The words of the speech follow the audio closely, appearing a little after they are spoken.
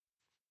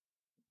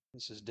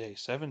This is day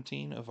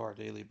 17 of our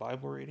daily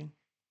Bible reading.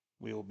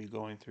 We will be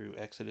going through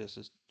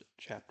Exodus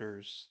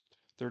chapters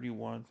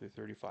 31 through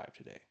 35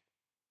 today.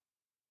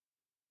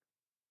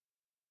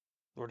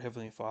 Lord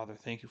Heavenly Father,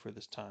 thank you for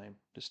this time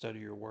to study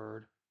your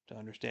word, to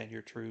understand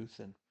your truth.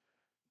 And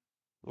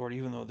Lord,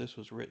 even though this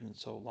was written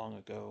so long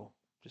ago,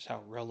 just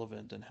how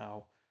relevant and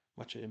how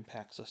much it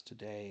impacts us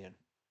today, and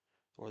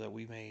or that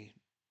we may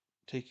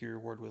take your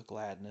word with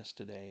gladness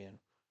today and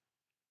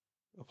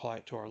apply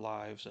it to our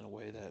lives in a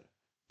way that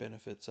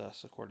benefits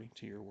us according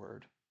to your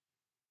word.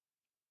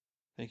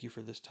 Thank you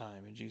for this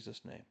time. In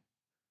Jesus' name,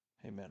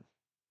 amen.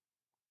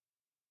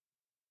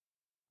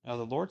 Now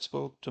the Lord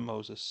spoke to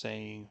Moses,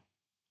 saying,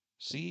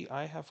 See,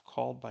 I have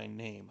called by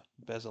name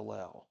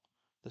Bezalel,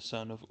 the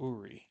son of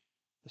Uri,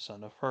 the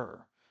son of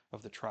Hur,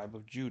 of the tribe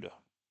of Judah.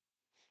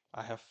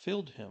 I have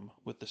filled him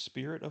with the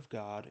Spirit of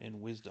God in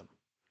wisdom,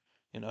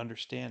 in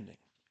understanding,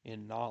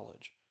 in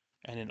knowledge,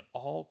 and in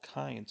all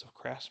kinds of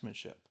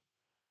craftsmanship,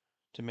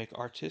 to make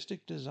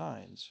artistic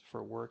designs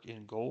for work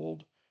in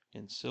gold,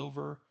 in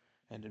silver,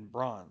 and in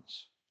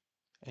bronze,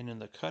 and in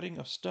the cutting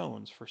of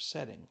stones for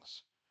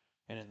settings,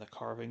 and in the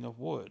carving of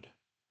wood,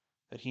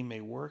 that he may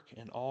work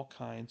in all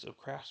kinds of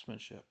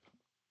craftsmanship.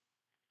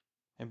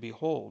 And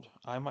behold,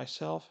 I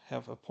myself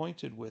have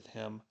appointed with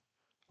him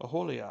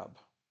Aholiab,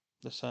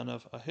 the son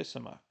of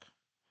Ahisamach,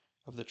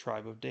 of the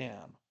tribe of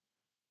Dan.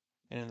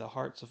 And in the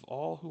hearts of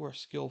all who are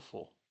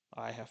skillful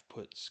I have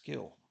put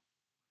skill,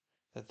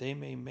 that they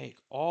may make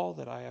all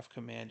that I have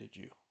commanded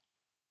you: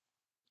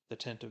 the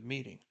tent of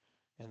meeting,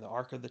 and the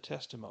ark of the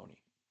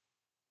testimony,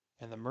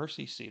 and the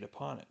mercy seat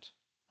upon it,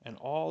 and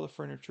all the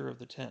furniture of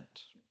the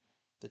tent,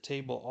 the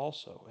table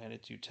also and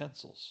its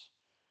utensils,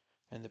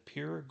 and the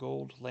pure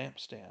gold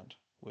lampstand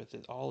with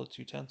all its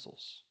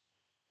utensils,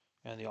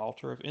 and the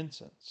altar of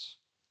incense,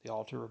 the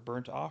altar of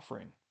burnt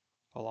offering,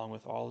 along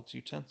with all its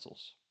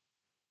utensils,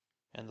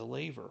 and the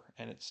laver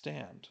and its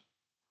stand,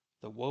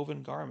 the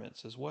woven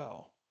garments as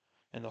well,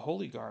 and the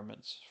holy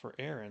garments for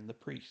Aaron the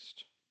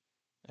priest,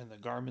 and the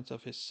garments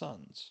of his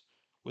sons,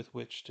 with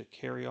which to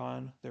carry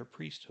on their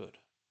priesthood,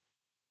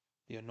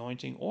 the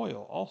anointing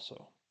oil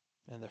also,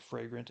 and the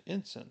fragrant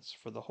incense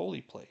for the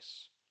holy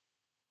place.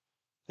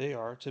 They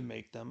are to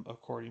make them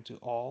according to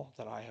all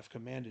that I have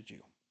commanded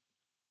you.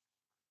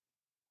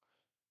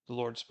 The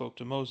Lord spoke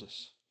to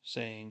Moses,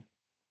 saying,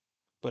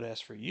 But as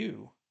for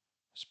you,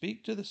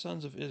 speak to the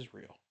sons of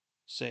Israel,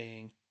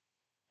 saying,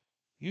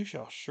 You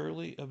shall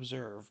surely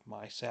observe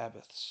my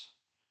Sabbaths,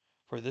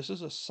 for this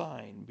is a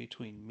sign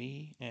between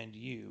me and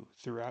you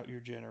throughout your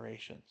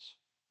generations,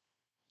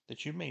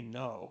 that you may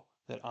know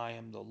that I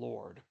am the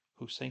Lord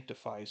who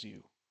sanctifies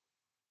you.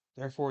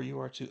 Therefore you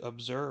are to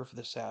observe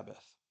the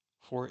Sabbath,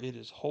 for it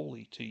is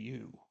holy to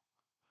you.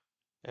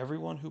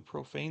 Everyone who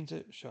profanes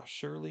it shall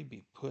surely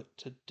be put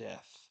to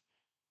death.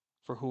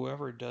 For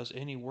whoever does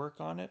any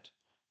work on it,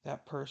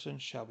 that person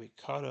shall be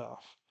cut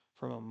off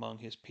from among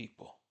his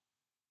people.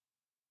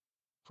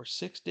 For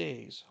 6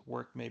 days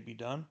work may be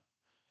done,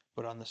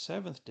 but on the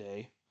seventh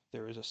day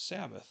there is a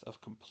Sabbath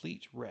of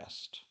complete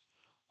rest,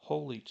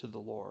 holy to the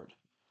Lord.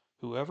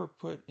 Whoever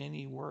put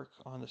any work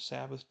on the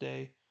Sabbath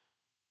day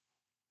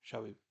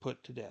shall be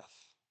put to death.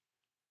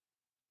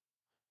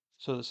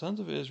 So the sons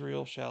of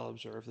Israel shall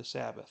observe the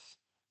Sabbath,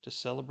 to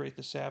celebrate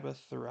the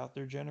Sabbath throughout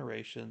their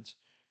generations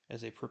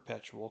as a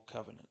perpetual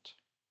covenant.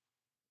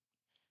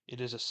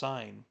 It is a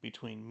sign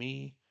between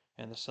me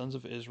and the sons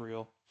of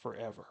Israel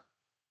forever.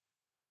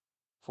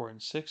 For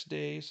in 6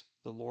 days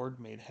the Lord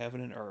made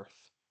heaven and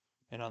earth,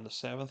 and on the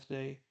seventh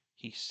day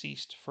he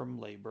ceased from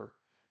labor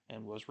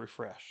and was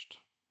refreshed.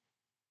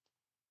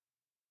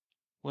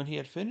 When he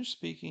had finished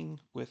speaking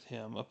with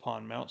him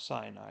upon Mount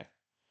Sinai,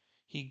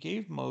 he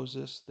gave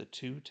Moses the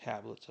 2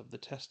 tablets of the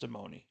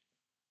testimony,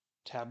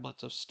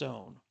 tablets of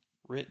stone,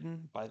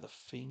 written by the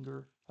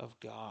finger of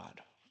God.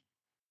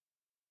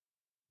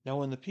 Now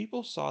when the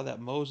people saw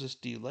that Moses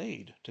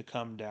delayed to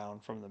come down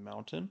from the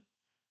mountain,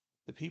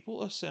 the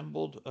people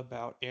assembled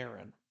about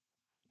Aaron,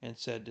 and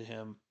said to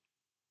him,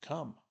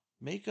 Come,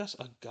 make us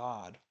a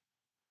god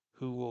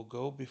who will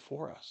go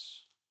before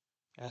us.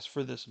 As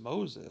for this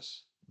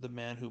Moses, the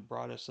man who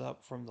brought us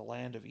up from the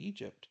land of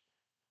Egypt,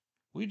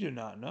 we do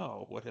not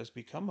know what has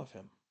become of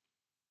him.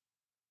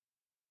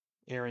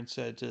 Aaron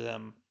said to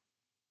them,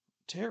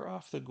 Tear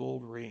off the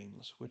gold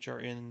rings which are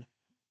in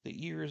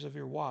the ears of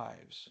your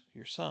wives,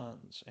 your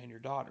sons, and your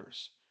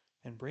daughters,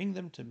 and bring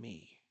them to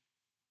me.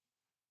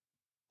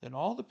 Then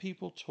all the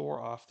people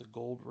tore off the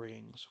gold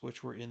rings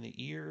which were in the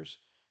ears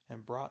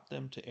and brought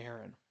them to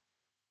Aaron.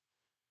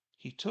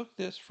 He took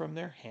this from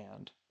their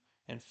hand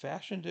and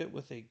fashioned it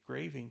with a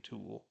graving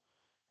tool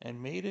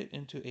and made it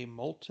into a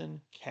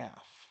molten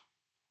calf.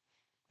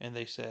 And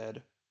they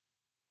said,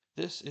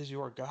 This is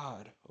your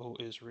God, O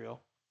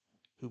Israel,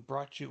 who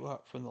brought you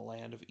up from the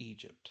land of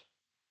Egypt.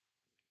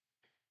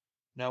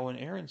 Now when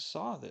Aaron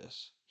saw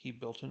this, he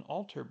built an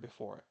altar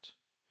before it.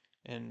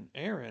 And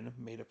Aaron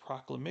made a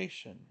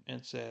proclamation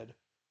and said,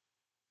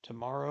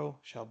 Tomorrow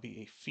shall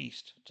be a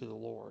feast to the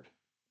Lord.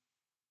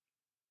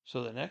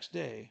 So the next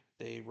day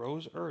they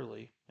rose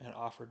early and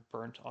offered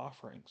burnt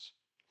offerings,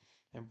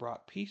 and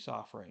brought peace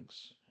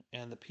offerings,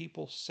 and the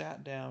people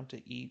sat down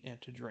to eat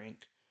and to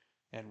drink,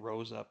 and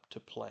rose up to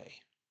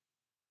play.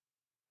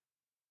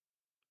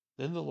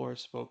 Then the Lord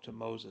spoke to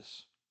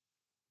Moses,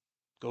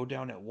 "Go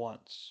down at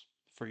once,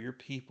 for your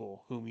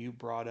people, whom you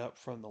brought up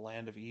from the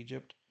land of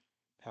Egypt,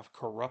 have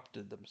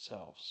corrupted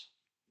themselves.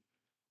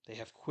 They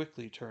have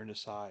quickly turned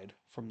aside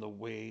from the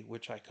way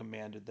which I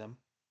commanded them.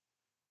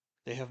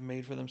 They have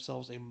made for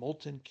themselves a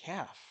molten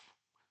calf,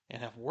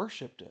 and have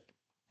worshipped it,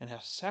 and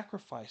have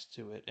sacrificed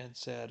to it, and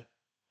said,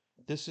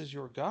 'This is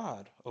your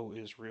God, O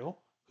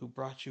Israel, who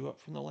brought you up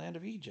from the land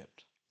of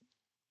Egypt.'"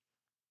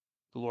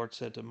 The Lord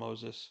said to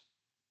Moses,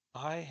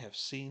 "I have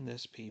seen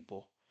this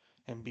people,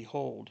 and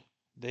behold,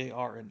 they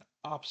are an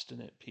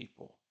obstinate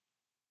people.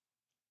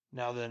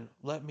 Now then,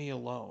 let me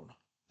alone,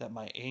 that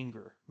my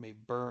anger may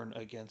burn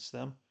against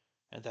them,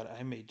 and that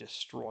I may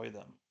destroy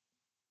them,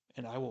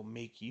 and I will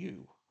make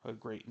you a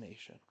great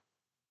nation."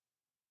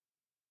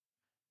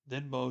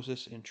 Then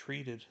Moses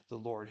entreated the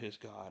Lord his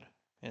God,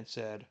 and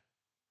said,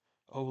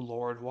 "O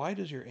Lord, why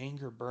does your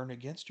anger burn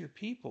against your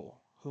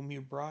people, whom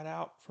you brought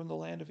out from the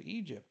land of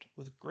Egypt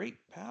with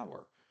great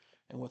power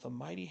and with a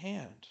mighty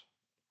hand?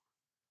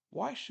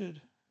 Why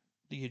should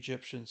the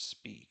Egyptians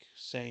speak,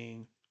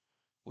 saying,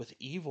 'With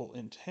evil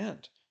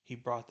intent he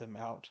brought them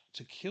out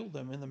to kill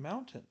them in the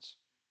mountains,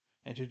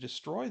 and to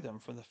destroy them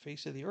from the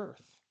face of the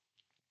earth'?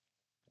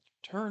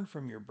 Turn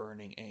from your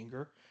burning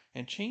anger,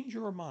 and change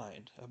your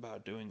mind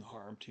about doing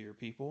harm to your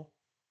people.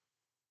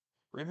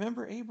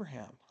 Remember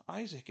Abraham,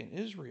 Isaac, and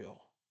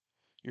Israel,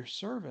 your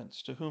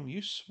servants, to whom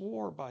you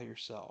swore by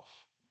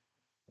yourself,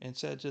 and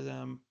said to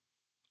them,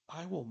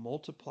 'I will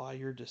multiply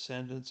your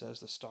descendants as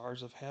the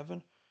stars of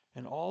heaven,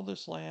 and all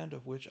this land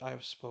of which I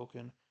have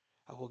spoken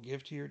I will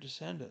give to your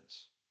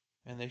descendants,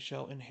 and they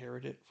shall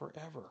inherit it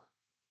forever.'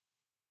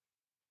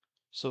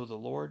 So the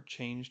Lord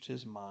changed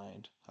his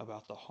mind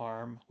about the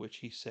harm which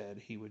he said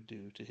he would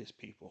do to his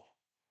people.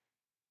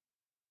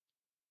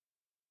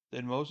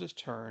 Then Moses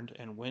turned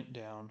and went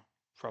down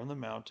from the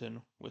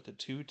mountain with the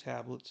 2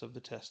 tablets of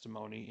the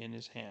testimony in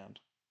his hand,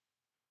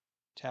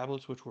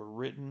 tablets which were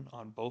written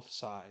on both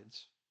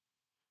sides.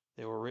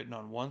 They were written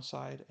on one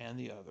side and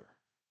the other.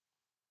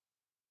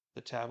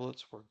 The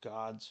tablets were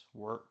God's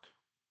work,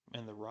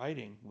 and the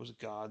writing was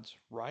God's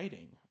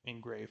writing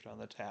engraved on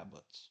the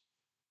tablets.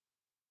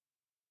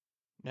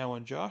 Now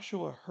when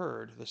Joshua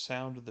heard the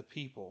sound of the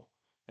people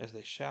as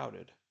they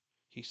shouted,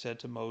 he said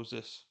to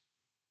Moses,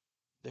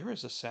 "There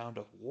is a sound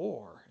of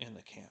war in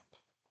the camp."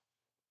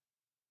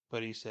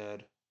 But he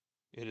said,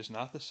 "It is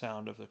not the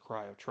sound of the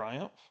cry of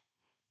triumph,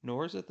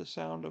 nor is it the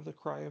sound of the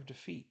cry of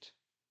defeat,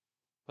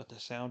 but the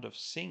sound of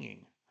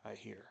singing I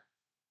hear."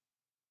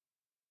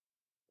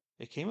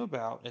 It came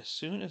about as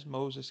soon as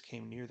Moses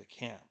came near the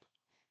camp,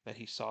 that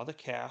he saw the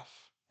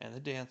calf and the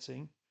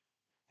dancing,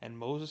 and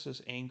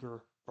Moses'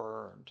 anger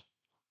burned,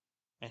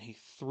 and he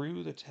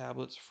threw the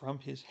tablets from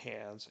his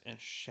hands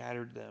and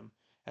shattered them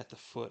at the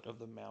foot of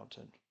the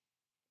mountain.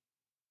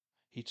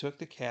 He took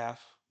the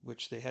calf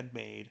which they had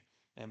made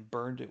and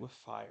burned it with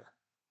fire,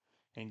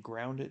 and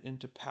ground it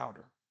into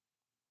powder,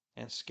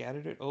 and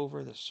scattered it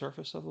over the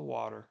surface of the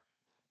water,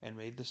 and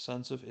made the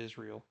sons of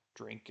Israel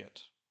drink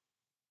it.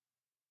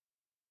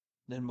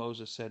 Then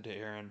Moses said to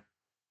Aaron,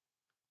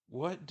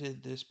 "What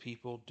did this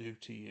people do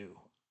to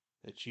you,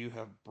 that you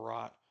have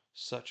brought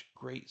such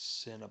great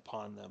sin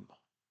upon them?"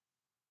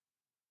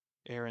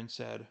 Aaron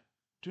said,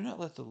 "Do not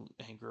let the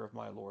anger of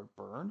my Lord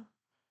burn.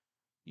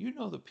 You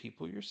know the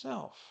people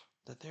yourself,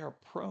 that they are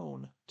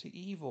prone to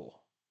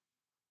evil.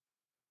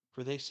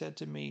 For they said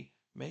to me,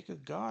 'Make a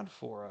god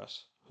for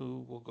us who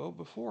will go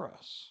before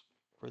us.'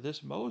 For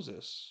this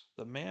Moses,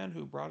 the man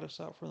who brought us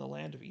out from the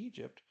land of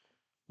Egypt,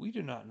 we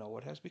do not know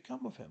what has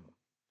become of him."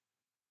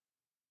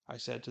 I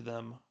said to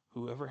them,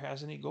 "Whoever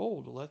has any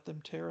gold, let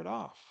them tear it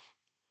off."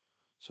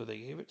 So they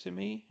gave it to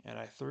me, and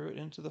I threw it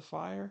into the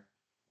fire,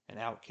 and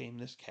out came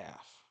this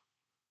calf.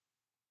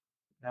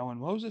 Now when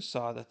Moses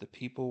saw that the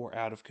people were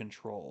out of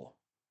control,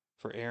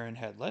 for Aaron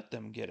had let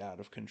them get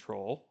out of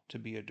control to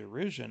be a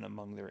derision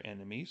among their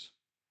enemies,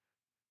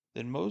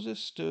 then Moses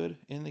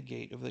stood in the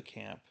gate of the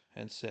camp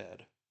and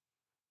said,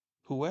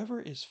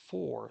 "Whoever is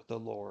for the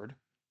Lord,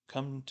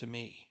 come to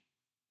me."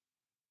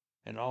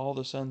 And all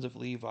the sons of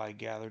Levi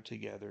gathered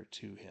together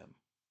to him.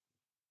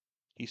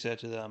 He said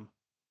to them,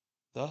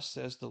 "Thus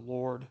says the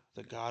Lord,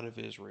 the God of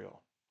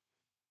Israel,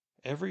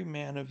 every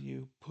man of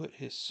you put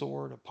his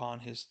sword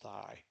upon his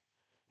thigh,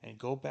 and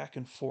go back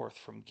and forth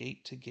from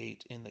gate to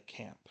gate in the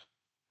camp,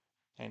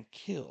 and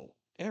kill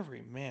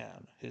every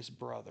man his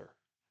brother,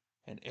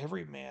 and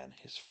every man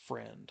his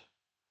friend,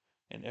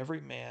 and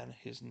every man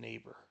his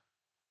neighbor."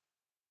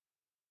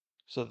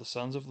 So the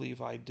sons of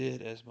Levi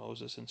did as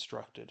Moses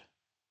instructed,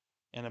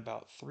 and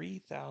about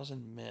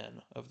 3,000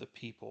 men of the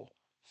people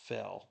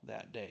fell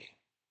that day.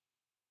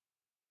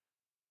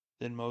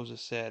 Then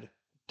Moses said,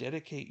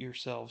 "Dedicate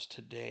yourselves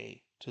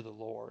today to the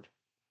Lord,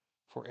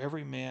 for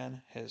every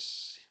man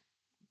has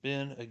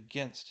been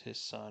against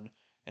his son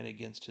and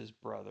against his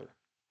brother,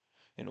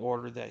 in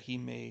order that he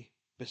may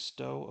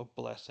bestow a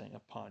blessing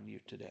upon you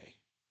today."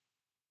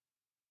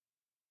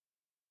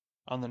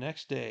 On the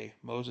next day,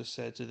 Moses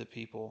said to the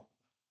people,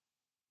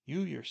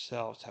 "You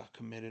yourselves have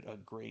committed a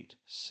great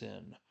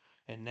sin,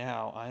 and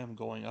now I am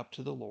going up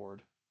to the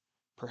Lord.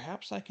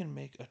 Perhaps I can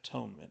make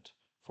atonement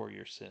for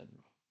your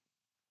sin."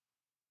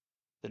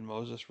 Then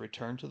Moses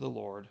returned to the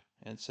Lord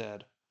and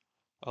said,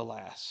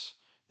 "Alas,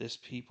 this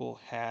people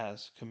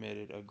has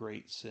committed a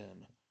great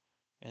sin,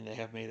 and they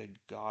have made a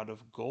god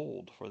of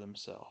gold for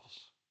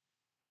themselves.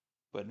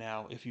 But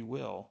now, if you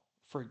will,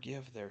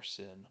 forgive their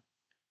sin,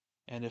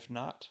 and if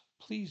not,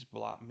 please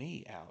blot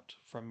me out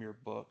from your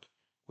book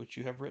which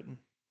you have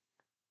written."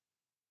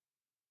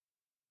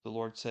 The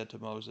Lord said to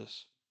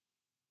Moses,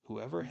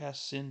 "Whoever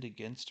has sinned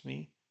against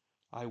me,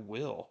 I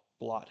will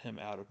blot him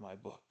out of my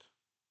book.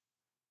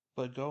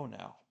 But go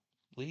now,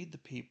 lead the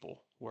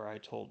people where I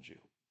told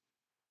you.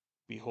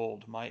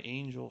 Behold, my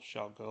angel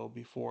shall go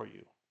before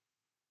you.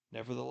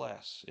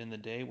 Nevertheless, in the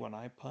day when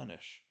I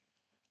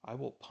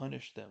will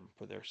punish them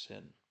for their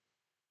sin."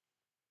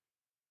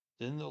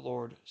 Then the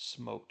Lord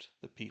smote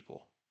the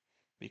people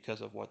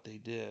because of what they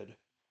did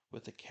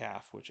with the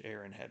calf which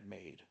Aaron had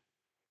made.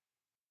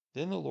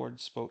 Then the Lord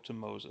spoke to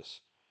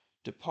Moses,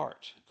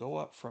 "Depart, go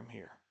up from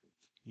here,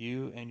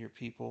 you and your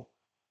people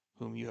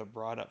whom you have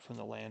brought up from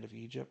the land of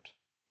Egypt,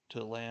 to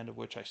the land of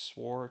which I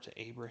swore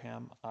to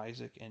Abraham,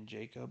 Isaac, and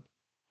Jacob,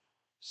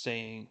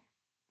 saying,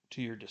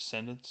 to your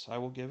descendants I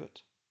will give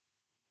it.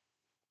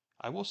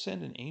 I will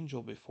send an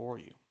angel before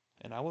you,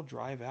 and I will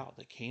drive out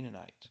the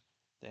Canaanite,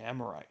 the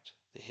Amorite,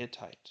 the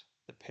Hittite,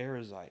 the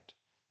Perizzite,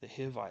 the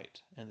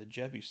Hivite, and the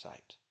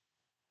Jebusite.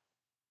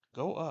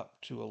 Go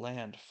up to a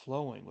land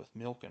flowing with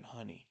milk and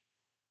honey,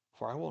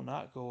 for I will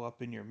not go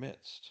up in your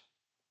midst,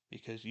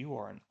 because you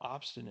are an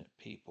obstinate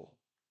people,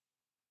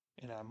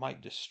 and I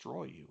might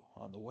destroy you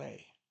on the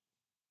way."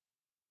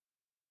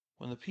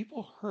 When the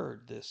people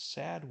heard this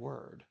sad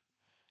word,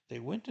 they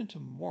went into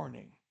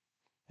mourning,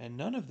 and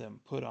none of them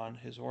put on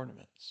his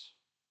ornaments.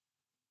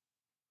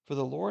 For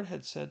the Lord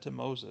had said to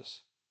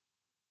Moses,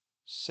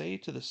 "Say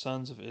to the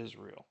sons of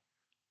Israel,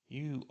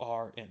 you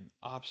are an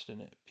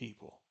obstinate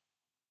people.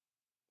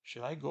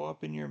 Should I go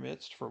up in your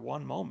midst for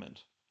one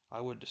moment,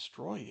 I would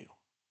destroy you.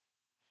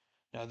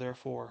 Now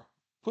therefore,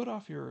 put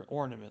off your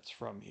ornaments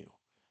from you,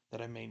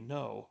 that I may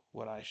know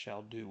what I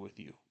shall do with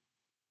you."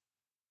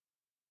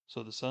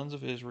 So the sons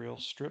of Israel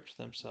stripped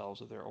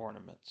themselves of their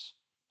ornaments,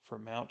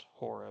 from Mount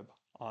Horeb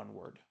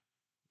onward.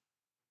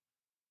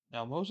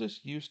 Now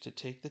Moses used to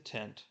take the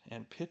tent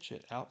and pitch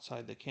it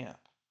outside the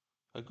camp,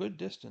 a good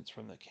distance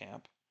from the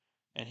camp,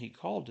 and he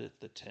called it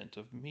the tent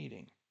of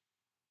meeting.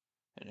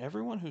 And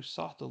everyone who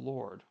sought the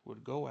Lord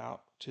would go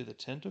out to the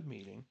tent of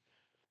meeting,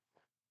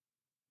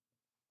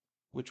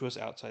 which was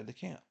outside the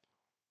camp.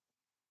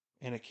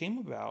 And it came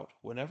about,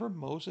 whenever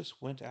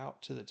Moses went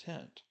out to the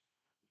tent,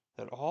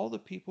 that all the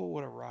people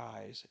would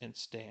arise and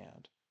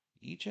stand,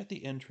 each at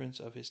the entrance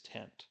of his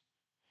tent,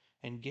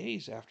 and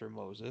gaze after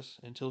Moses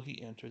until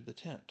he entered the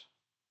tent.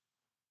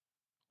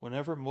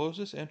 Whenever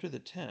Moses entered the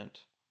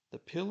tent, the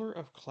pillar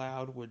of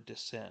cloud would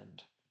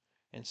descend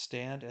and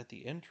stand at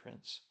the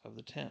entrance of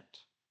the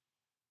tent,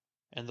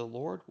 and the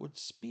Lord would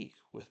speak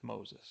with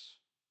Moses.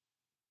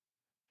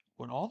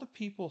 When all the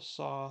people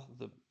saw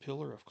the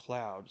pillar of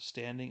cloud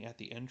standing at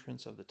the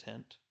entrance of the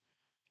tent,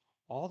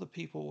 all the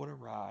people would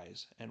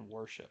arise and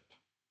worship,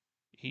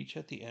 each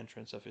at the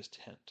entrance of his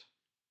tent.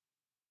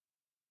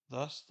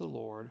 Thus the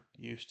Lord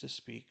used to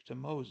speak to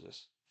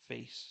Moses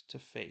face to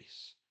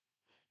face,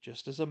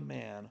 just as a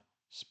man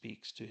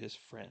speaks to his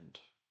friend.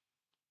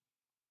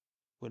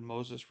 When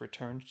Moses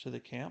returned to the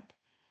camp,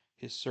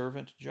 his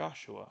servant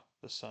Joshua,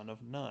 the son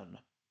of Nun,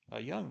 a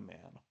young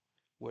man,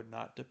 would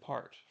not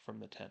depart from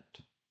the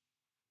tent.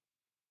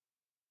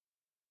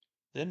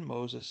 Then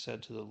Moses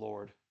said to the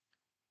Lord,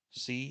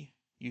 "See,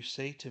 you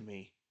say to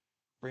me,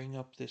 'Bring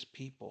up this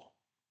people,'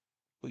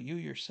 but you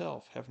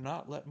yourself have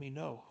not let me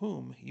know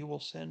whom you will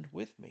send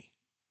with me.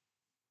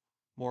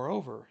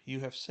 Moreover, you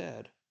have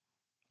said,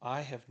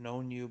 'I have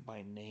known you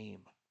by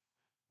name,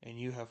 and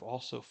you have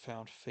also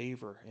found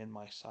favor in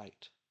my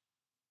sight.'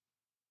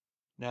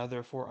 Now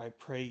therefore I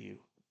pray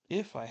you,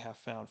 if I have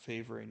found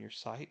favor in your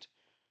sight,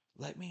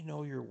 let me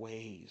know your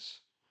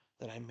ways,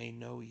 that I may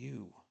know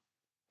you,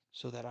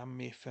 so that I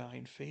may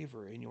find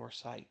favor in your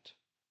sight.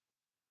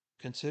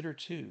 Consider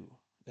too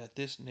that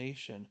this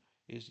nation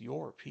is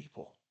your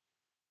people."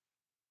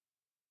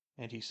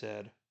 And he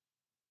said,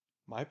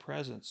 "My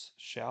presence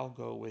shall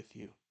go with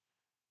you,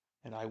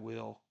 and I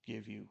will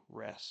give you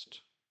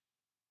rest."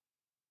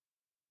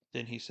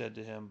 Then he said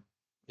to him,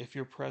 "If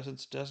your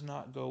presence does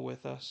not go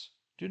with us,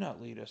 do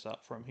not lead us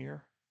up from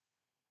here.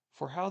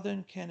 For how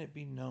then can it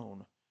be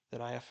known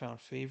that I have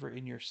found favor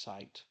in your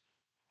sight,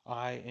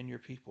 I and your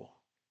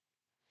people?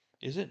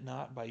 Is it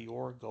not by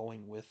your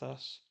going with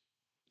us,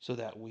 so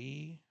that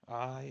we,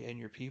 I and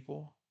your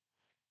people,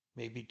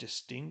 may be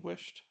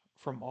distinguished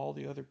from all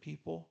the other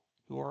people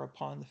who are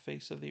upon the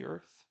face of the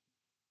earth?"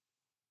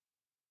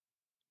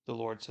 The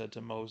Lord said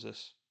to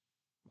Moses,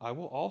 "I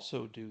will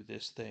also do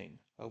this thing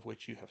of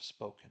which you have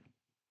spoken,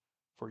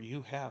 for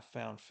you have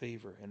found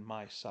favor in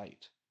my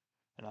sight,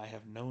 and I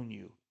have known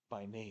you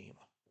by name."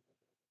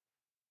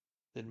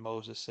 Then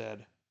Moses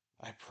said,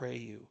 "I pray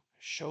you,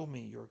 show me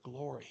your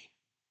glory."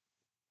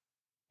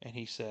 And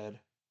he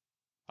said,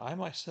 "I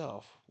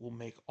myself will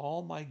make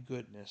all my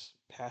goodness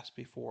pass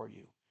before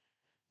you,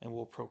 and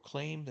will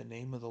proclaim the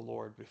name of the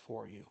Lord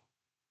before you.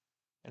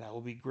 And I will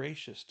be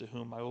gracious to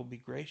whom I will be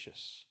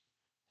gracious,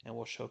 and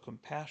will show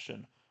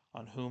compassion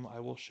on whom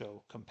I will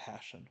show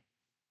compassion."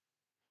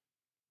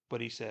 But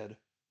he said,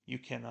 "You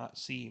cannot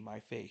see my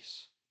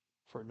face,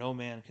 for no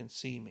man can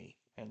see me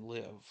and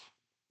live."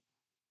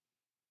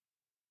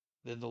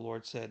 Then the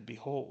Lord said,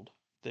 "Behold,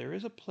 there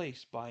is a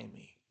place by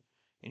me,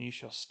 and you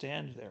shall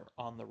stand there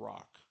on the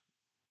rock.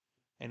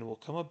 And it will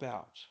come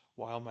about,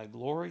 while my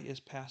glory is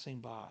passing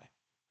by,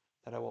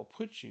 that I will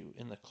put you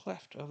in the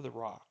cleft of the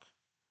rock,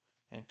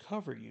 and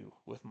cover you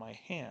with my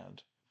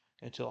hand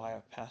until I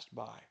have passed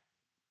by.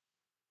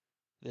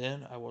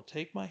 Then I will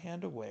take my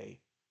hand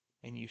away,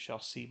 and you shall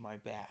see my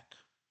back,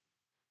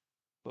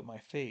 but my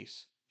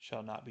face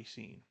shall not be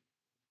seen."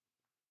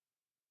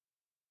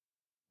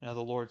 Now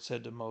the Lord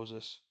said to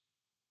Moses,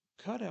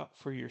 "Cut out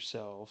for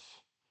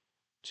yourself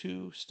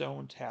 2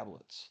 stone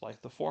tablets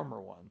like the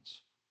former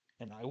ones,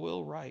 and I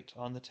will write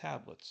on the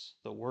tablets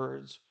the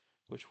words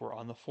which were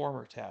on the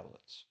former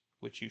tablets,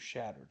 which you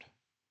shattered.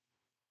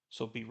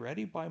 So be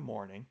ready by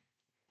morning,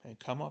 and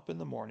come up in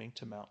the morning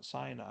to Mount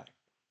Sinai,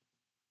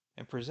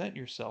 and present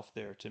yourself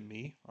there to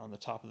me on the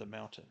top of the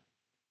mountain.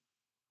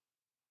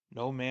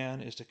 No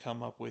man is to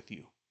come up with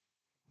you,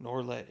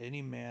 nor let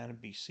any man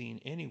be seen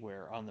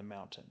anywhere on the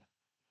mountain.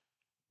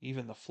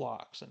 Even the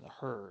flocks and the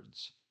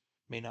herds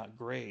may not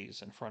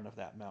graze in front of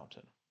that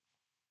mountain."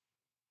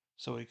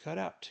 So he cut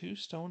out 2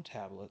 stone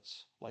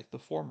tablets like the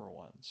former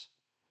ones,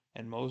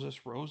 and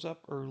Moses rose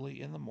up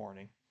early in the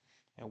morning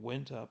and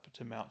went up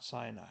to Mount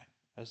Sinai,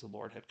 as the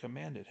Lord had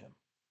commanded him.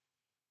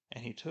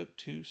 And he took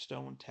 2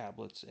 stone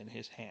tablets in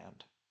his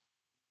hand.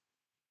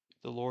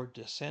 The Lord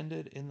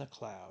descended in the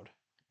cloud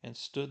and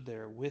stood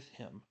there with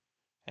him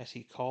as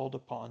he called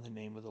upon the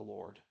name of the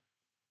Lord.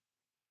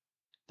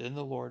 Then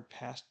the Lord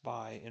passed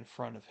by in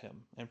front of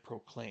him and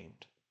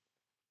proclaimed,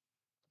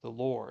 the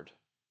Lord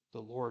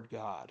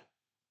God,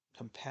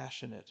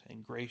 compassionate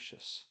and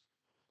gracious,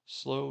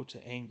 slow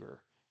to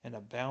anger, and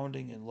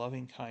abounding in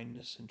loving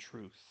kindness and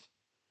truth,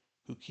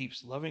 who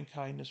keeps loving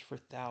kindness for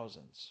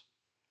thousands,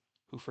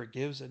 who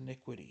forgives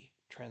iniquity,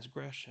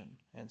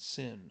 transgression, and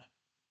sin.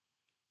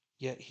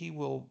 Yet he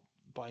will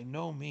by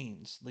no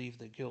means leave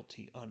the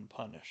guilty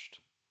unpunished,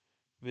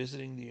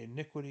 visiting the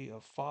iniquity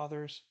of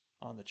fathers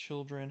on the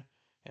children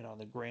and on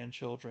the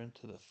grandchildren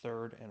to the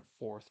 3rd and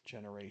 4th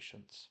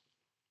generations.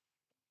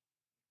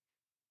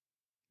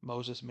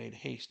 Moses made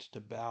haste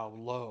to bow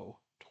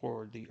low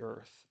toward the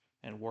earth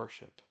and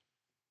worship.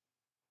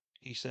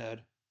 He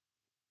said,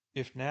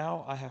 "If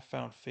now I have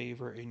found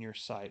favor in your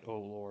sight, O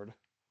Lord,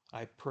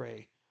 I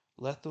pray,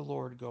 let the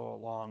Lord go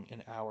along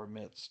in our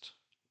midst,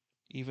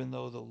 even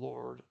though the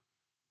Lord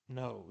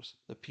knows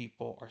the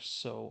people are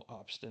so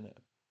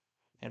obstinate,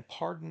 and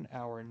pardon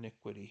our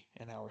iniquity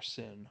and our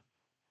sin,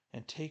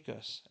 and take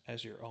us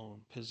as your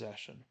own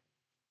possession."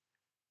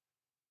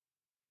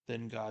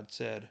 Then God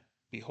said,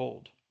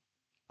 "Behold,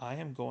 I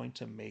am going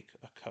to make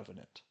a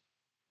covenant.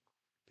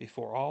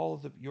 Before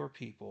all your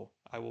people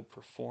I will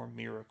perform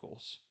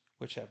miracles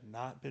which have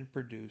not been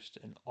produced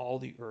in all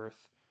the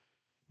earth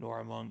nor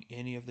among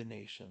any of the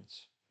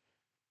nations.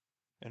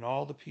 And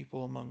all the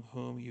people among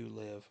whom you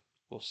live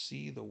will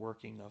see the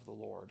working of the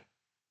Lord.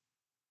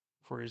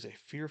 For it is a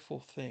fearful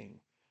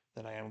thing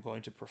that I am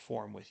going to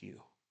perform with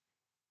you.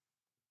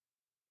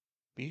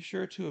 Be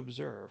sure to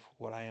observe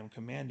what I am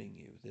commanding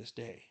you this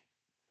day.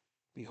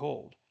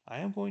 Behold, I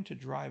am going to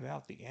drive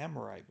out the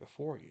Amorite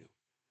before you,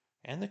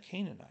 and the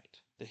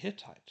Canaanite, the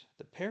Hittite,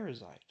 the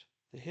Perizzite,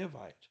 the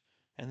Hivite,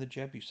 and the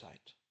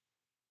Jebusite.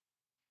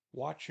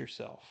 Watch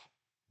yourself,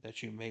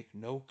 that you make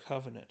no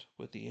covenant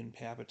with the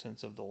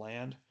inhabitants of the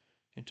land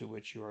into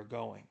which you are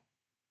going,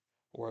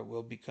 or it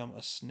will become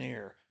a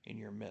snare in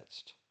your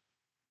midst.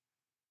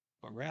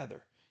 But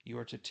rather, you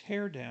are to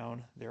tear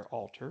down their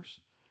altars,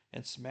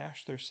 and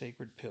smash their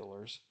sacred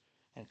pillars,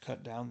 and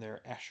cut down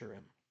their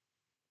Asherim.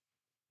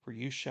 For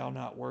you shall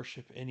not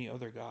worship any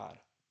other god,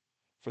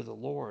 for the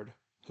Lord,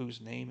 whose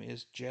name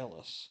is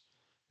jealous,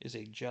 is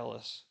a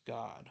jealous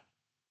God.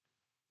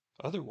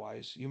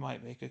 Otherwise you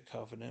might make a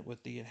covenant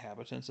with the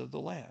inhabitants of the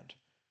land,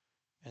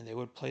 and they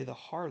would play the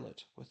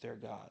harlot with their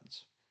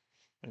gods,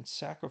 and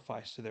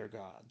sacrifice to their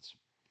gods,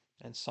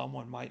 and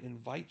someone might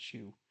invite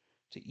you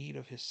to eat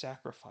of his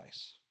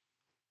sacrifice.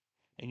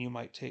 And you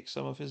might take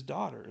some of his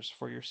daughters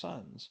for your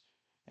sons,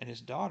 and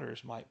his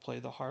daughters might play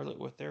the harlot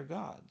with their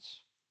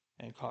gods,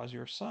 and cause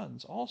your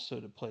sons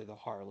also to play the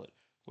harlot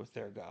with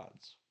their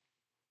gods.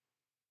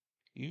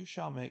 You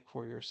shall make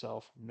for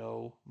yourself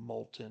no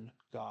molten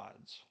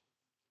gods.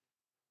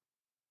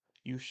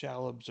 You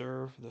shall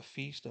observe the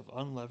feast of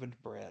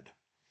unleavened bread.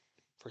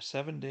 For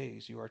 7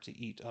 days you are to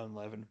eat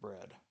unleavened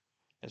bread,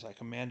 as I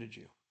commanded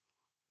you,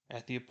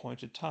 at the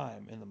appointed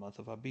time in the month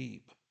of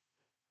Abib.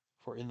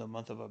 for in the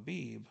month of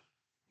Abib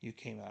you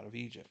came out of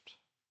Egypt.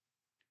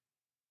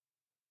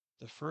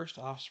 The first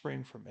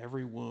offspring from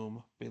every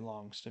womb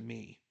belongs to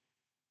me,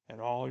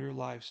 and all your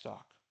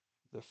livestock,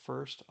 the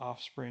first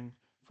offspring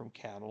from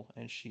cattle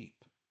and sheep.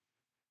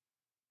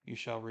 You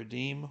shall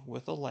redeem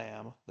with a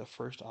lamb the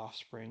first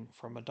offspring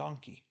from a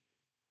donkey,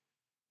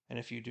 and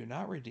if you do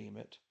not redeem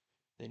it,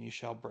 then you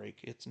shall break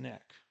its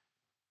neck.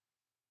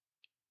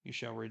 You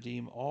shall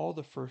redeem all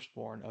the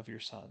firstborn of your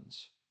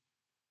sons.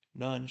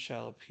 None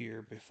shall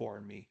appear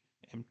before me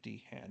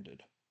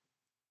empty-handed.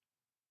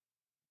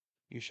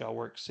 You shall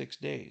work 6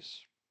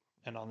 days,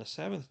 and on the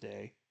seventh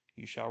day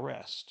you shall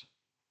rest.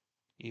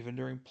 Even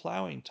during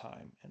plowing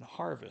time and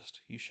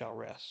harvest you shall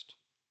rest.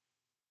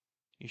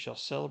 You shall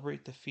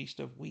celebrate the Feast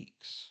of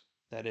Weeks,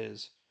 that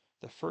is,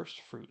 the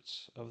first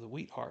fruits of the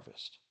wheat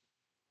harvest,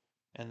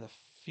 and the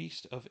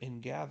Feast of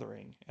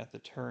Ingathering at the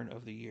turn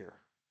of the year.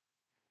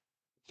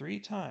 3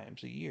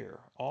 times a year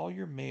all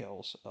your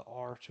males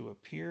are to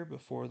appear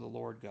before the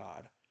Lord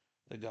God,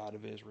 the God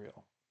of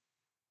Israel.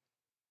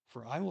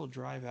 For I will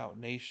drive out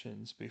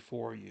nations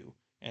before you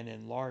and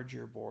enlarge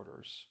your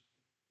borders.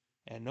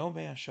 And no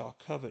man shall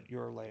covet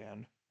your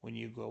land when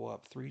you go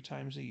up 3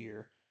 times a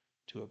year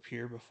to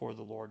appear before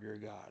the Lord your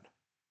God.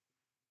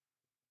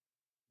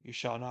 You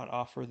shall not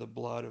offer the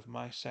blood of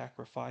my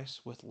sacrifice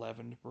with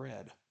leavened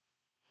bread,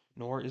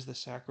 nor is the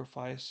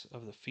sacrifice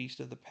of the feast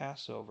of the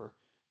Passover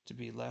to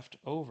be left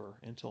over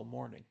until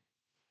morning.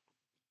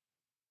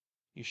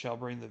 You shall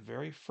bring the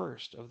very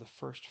first of the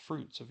first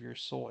fruits of your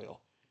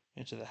soil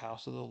into the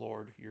house of the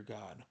Lord your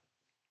God.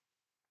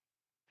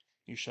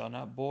 You shall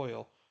not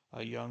boil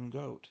a young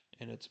goat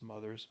in its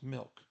mother's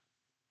milk.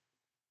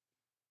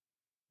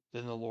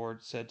 Then the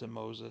Lord said to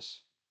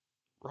Moses,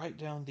 Write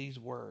down these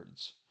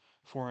words,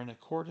 for in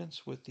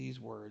accordance with these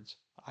words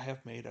I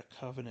have made a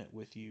covenant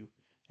with you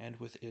and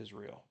with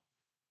Israel.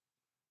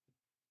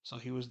 So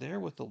he was there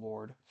with the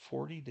Lord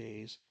 40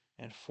 days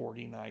and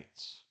 40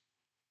 nights.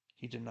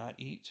 He did not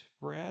eat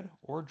bread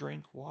or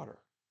drink water.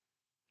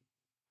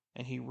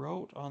 And he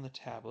wrote on the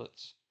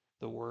tablets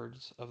the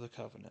words of the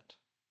covenant,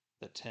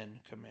 the 10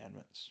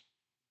 Commandments.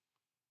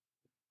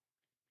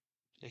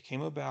 It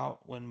came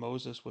about when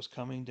Moses was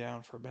coming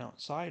down from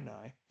Mount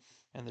Sinai,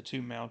 and the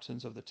 2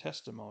 mountains of the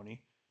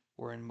testimony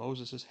were in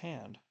Moses'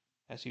 hand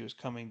as he was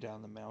coming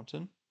down the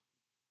mountain,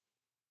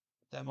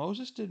 that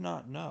Moses did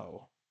not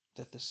know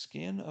that the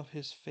skin of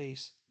his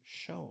face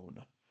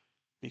shone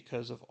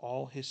because of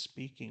all his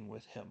speaking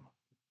with him.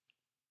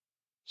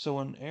 So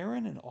when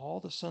Aaron and all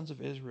the sons of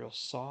Israel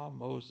saw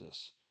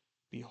Moses,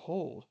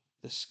 behold,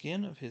 the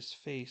skin of his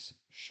face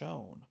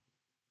shone,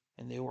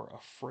 and they were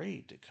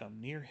afraid to come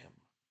near him.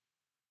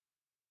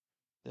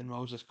 Then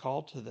Moses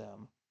called to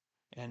them,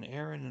 and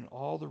Aaron and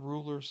all the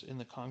rulers in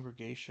the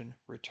congregation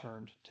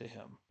returned to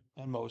him.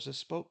 And Moses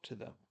spoke to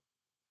them.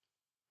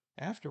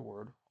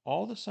 Afterward,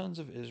 all the sons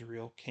of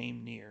Israel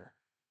came near,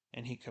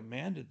 and he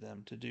commanded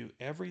them to do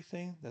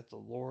everything that the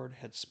Lord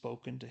had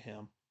spoken to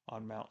him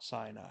on Mount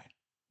Sinai.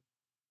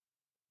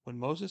 When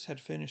Moses had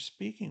finished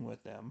speaking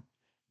with them,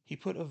 he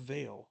put a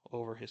veil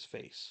over his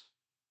face.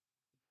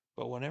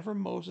 But whenever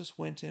Moses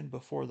went in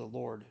before the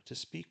Lord to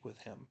speak with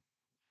him,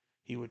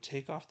 he would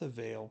take off the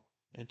veil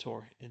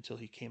until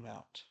he came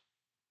out.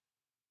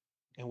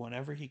 And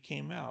whenever he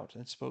came out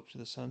and spoke to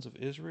the sons of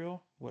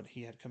Israel what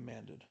he had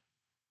commanded,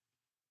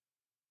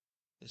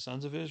 the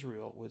sons of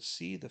Israel would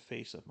see the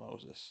face of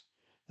Moses,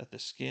 that the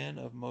skin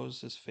of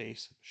Moses'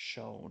 face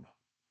shone.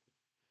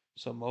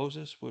 So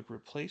Moses would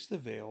replace the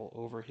veil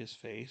over his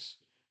face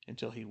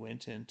until he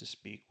went in to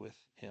speak with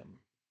him.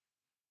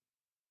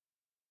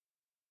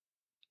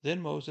 Then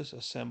Moses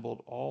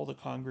assembled all the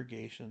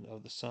congregation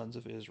of the sons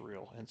of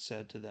Israel and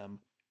said to them,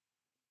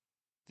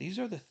 These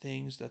are the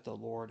things that the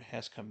Lord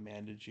has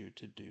commanded you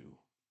to do.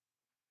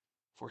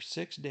 For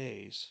 6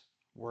 days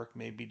work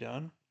may be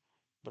done,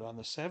 but on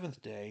the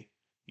 7th day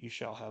you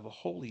shall have a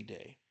holy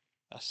day,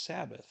 a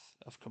Sabbath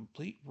of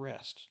complete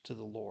rest to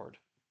the Lord.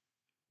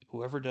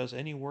 Whoever does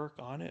any work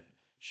on it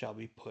shall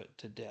be put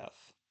to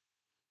death.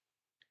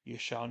 You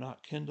shall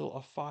not kindle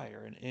a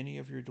fire in any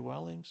of your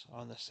dwellings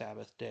on the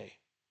Sabbath day.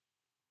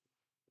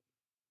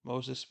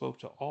 Moses spoke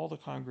to all the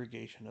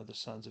congregation of the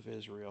sons of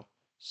Israel,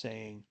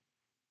 saying,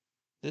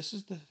 This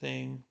is the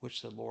thing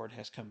which the Lord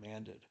has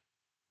commanded,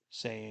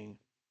 saying,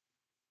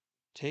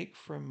 Take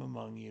from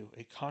among you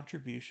a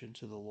contribution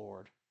to the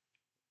Lord.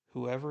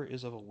 Whoever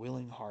is of a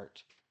willing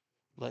heart,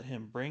 let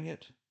him bring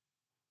it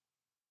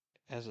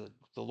as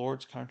the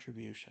Lord's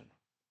contribution: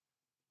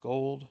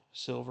 gold,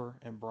 silver,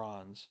 and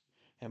bronze,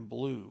 and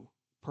blue,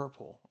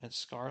 purple, and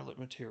scarlet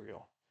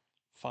material,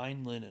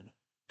 fine linen,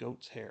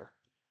 goat's hair,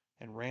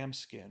 and ram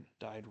skin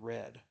dyed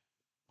red,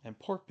 and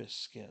porpoise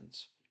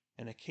skins,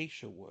 and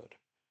acacia wood,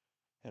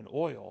 and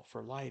oil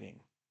for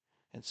lighting,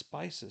 and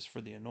spices for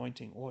the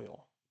anointing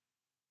oil,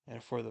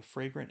 and for the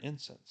fragrant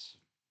incense,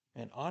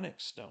 and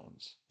onyx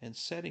stones, and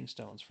setting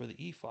stones for the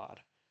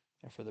ephod,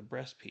 and for the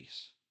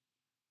breastpiece.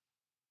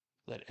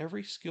 Let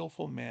every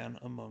skillful man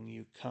among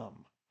you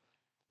come,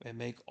 and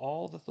make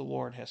all that the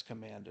Lord has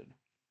commanded: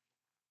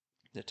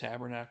 the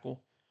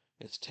tabernacle,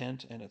 its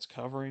tent and its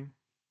covering,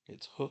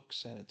 its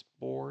hooks and its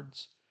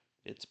boards,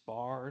 its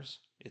bars,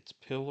 its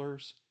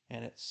pillars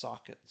and its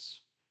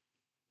sockets,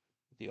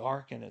 the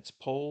ark and its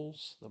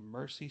poles, the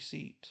mercy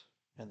seat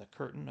and the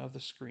curtain of the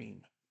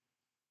screen,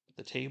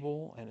 the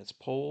table and its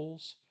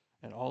poles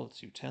and all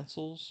its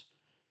utensils,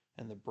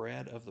 and the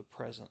bread of the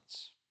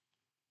presence,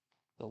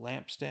 the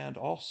lampstand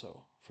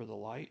also for the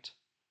light,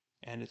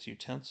 and its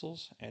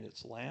utensils and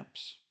its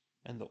lamps,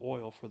 and the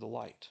oil for the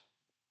light,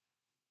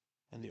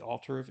 and the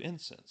altar of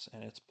incense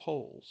and its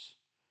poles,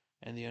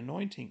 and the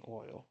anointing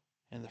oil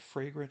and the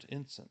fragrant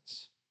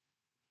incense,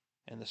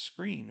 and the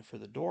screen for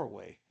the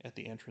doorway at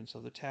the entrance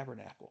of the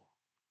tabernacle,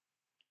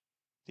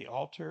 the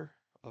altar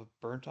of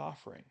burnt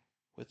offering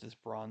with its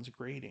bronze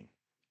grating,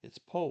 its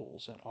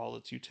poles and all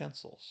its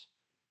utensils,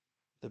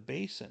 the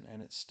basin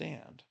and its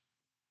stand,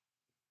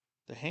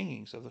 the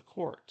hangings of the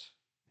court,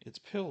 its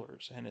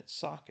pillars and its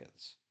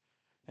sockets,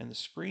 and the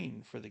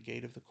screen for the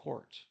gate of the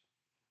court,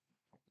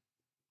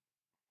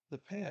 the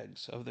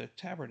pegs of the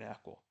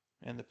tabernacle,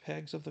 and the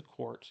pegs of the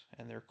court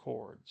and their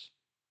cords,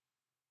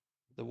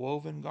 the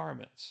woven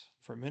garments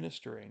for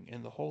ministering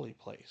in the holy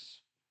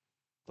place,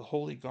 the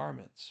holy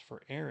garments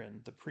for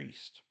Aaron the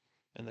priest,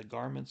 and the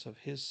garments of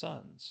his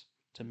sons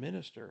to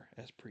minister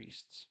as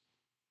priests.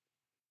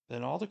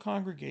 Then all the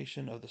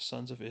congregation of the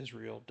sons of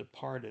Israel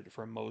departed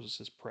from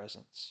Moses'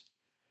 presence,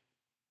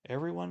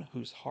 everyone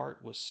whose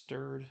heart was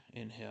stirred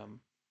in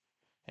him,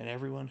 and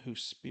everyone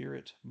whose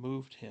spirit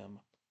moved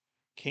him,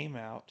 came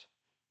out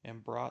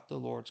and brought the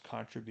Lord's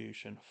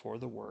contribution for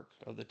the work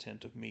of the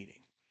tent of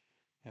meeting,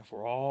 and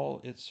for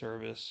all its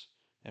service,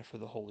 and for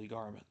the holy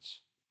garments.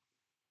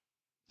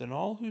 Then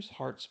all whose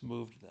hearts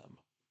moved them,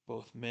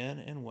 both men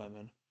and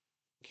women,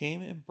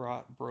 came and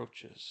brought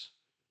brooches,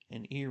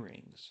 and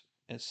earrings,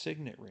 and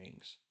signet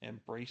rings,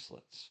 and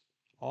bracelets,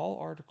 all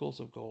articles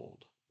of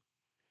gold.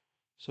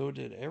 So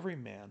did every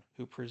man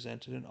who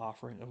presented an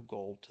offering of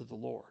gold to the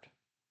Lord.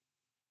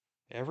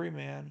 Every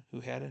man who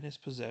had in his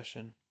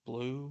possession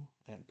blue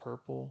and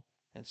purple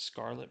and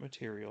scarlet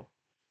material,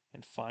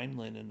 and fine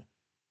linen,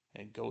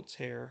 and goat's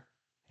hair,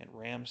 and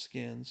ram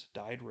skins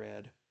dyed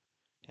red,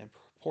 and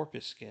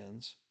porpoise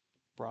skins,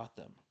 brought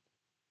them.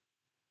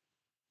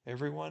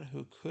 Everyone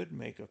who could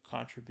make a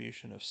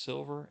contribution of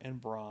silver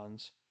and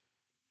bronze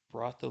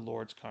brought the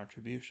Lord's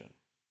contribution.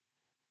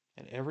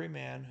 And every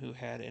man who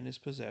had in his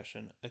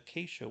possession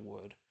acacia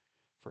wood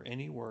for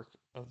any work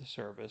of the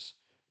service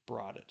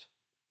brought it.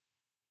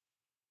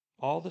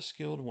 All the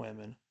skilled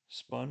women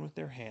spun with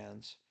their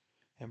hands,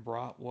 and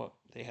brought what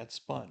they had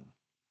spun,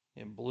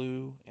 in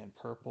blue and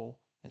purple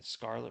and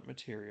scarlet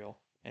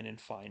material, and in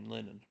fine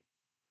linen.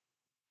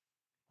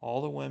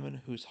 All the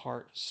women whose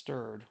heart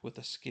stirred with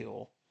a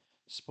skill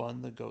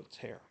spun the goat's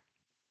hair.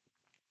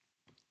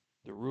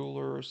 The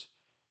rulers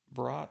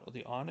brought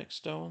the onyx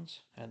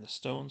stones and the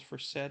stones for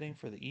setting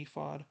for the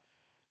ephod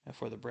and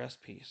for the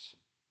breastpiece,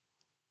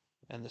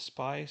 and the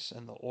spice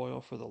and the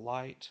oil for the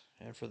light,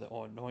 and for the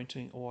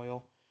anointing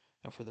oil,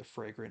 and for the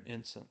fragrant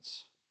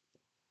incense.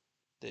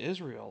 The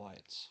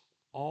Israelites,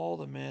 all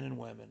the men and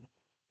women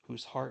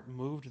whose heart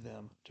moved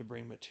them to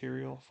bring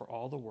material for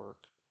all the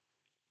work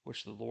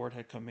which the Lord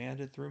had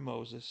commanded through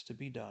Moses to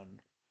be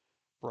done,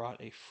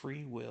 brought a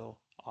free will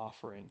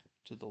offering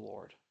to the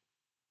Lord.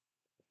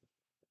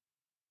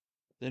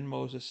 Then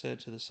Moses said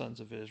to the sons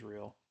of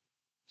Israel,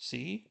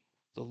 See,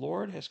 the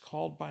Lord has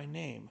called by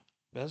name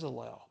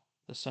Bezalel,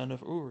 the son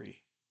of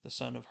Uri, the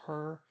son of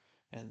Hur,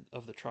 and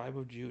of the tribe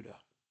of Judah,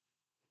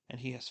 and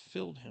he has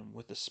filled him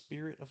with the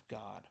Spirit of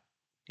God,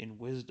 in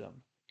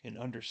wisdom, in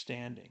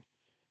understanding,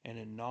 and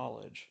in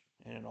knowledge,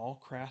 and in all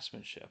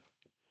craftsmanship,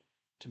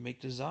 to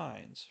make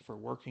designs for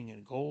working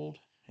in gold,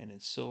 and in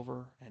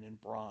silver, and in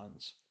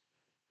bronze,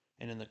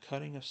 and in the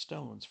cutting of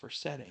stones for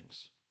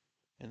settings,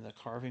 and the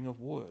carving of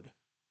wood,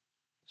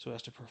 so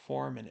as to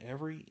perform in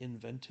every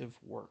inventive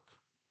work.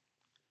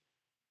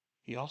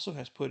 He also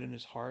has put in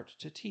his heart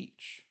to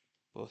teach,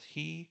 both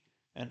he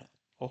and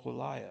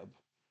Oholiab,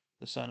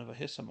 the son of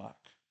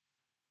Ahisamach,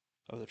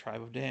 of the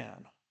tribe of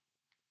Dan.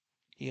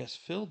 He has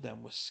filled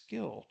them with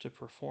skill to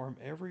perform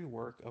every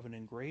work of an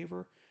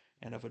engraver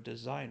and of a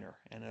designer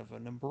and of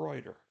an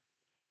embroiderer,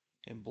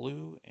 in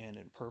blue and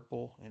in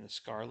purple and in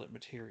scarlet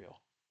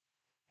material,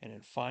 and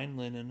in fine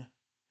linen,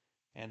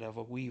 and of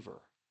a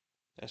weaver,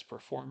 as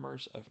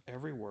performers of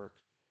every work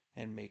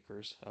and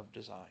makers of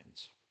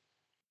designs.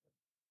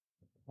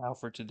 Now,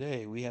 for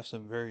today, we have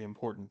some very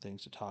important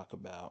things to talk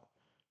about.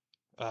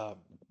 Uh,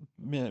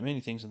 many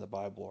things in the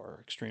Bible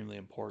are extremely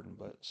important,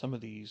 but some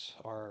of these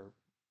are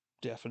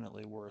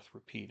definitely worth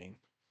repeating.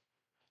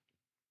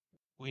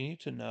 We need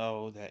to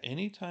know that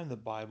anytime the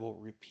Bible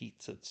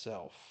repeats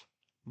itself,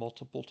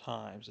 multiple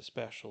times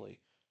especially,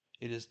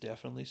 it is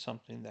definitely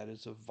something that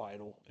is of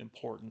vital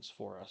importance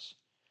for us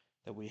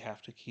that we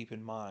have to keep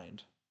in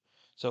mind.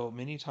 So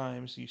many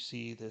times you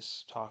see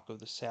this talk of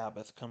the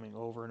Sabbath coming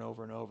over and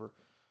over and over.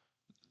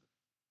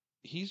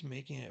 He's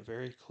making it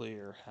very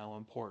clear how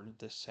important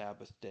this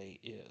Sabbath day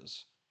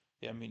is.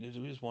 I mean, it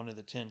is one of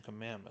the Ten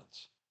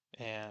Commandments.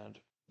 And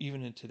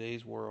even in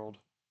today's world,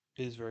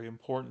 It is very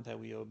important that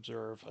we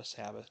observe a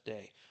Sabbath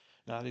day.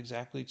 Not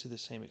exactly to the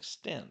same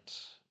extent,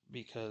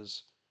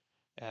 because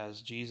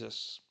as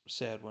Jesus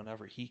said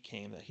whenever he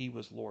came, that he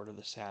was Lord of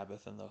the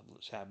Sabbath and the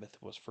Sabbath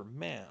was for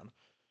man,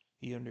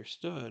 he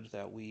understood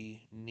that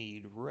we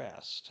need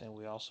rest and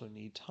we also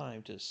need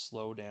time to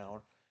slow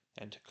down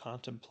and to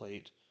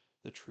contemplate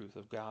the truth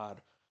of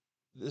God.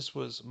 This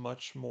was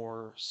much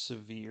more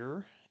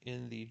severe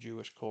in the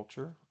Jewish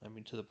culture. I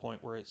mean, to the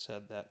point where it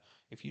said that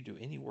if you do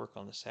any work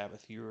on the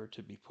Sabbath, you are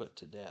to be put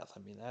to death. I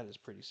mean, that is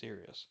pretty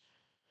serious.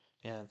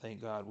 And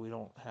thank God we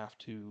don't have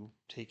to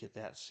take it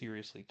that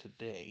seriously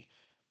today.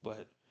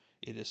 But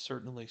it is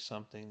certainly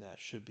something that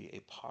should be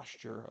a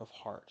posture of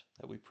heart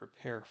that we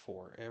prepare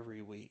for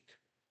every week.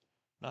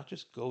 Not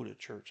just go to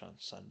church on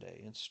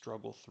Sunday and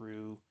struggle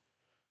through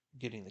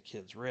getting the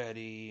kids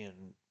ready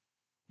and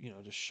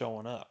just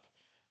showing up.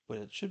 But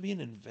it should be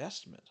an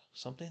investment,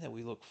 something that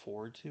we look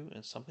forward to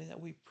and something that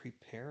we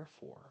prepare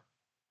for.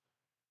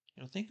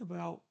 Think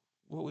about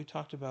what we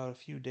talked about a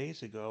few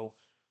days ago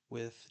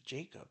with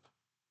Jacob.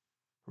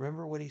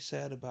 Remember what he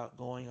said about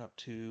going up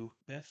to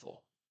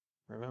Bethel?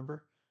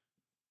 Remember?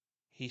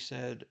 He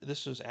said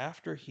this was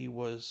after he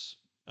was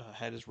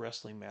had his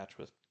wrestling match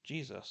with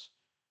Jesus,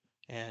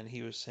 and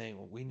he was saying,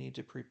 well, we need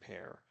to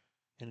prepare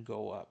and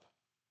go up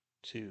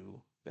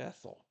to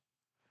Bethel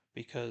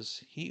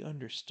because he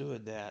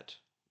understood that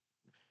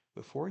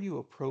before you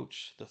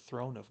approach the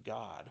throne of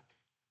God,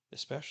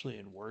 especially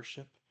in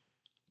worship,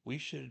 we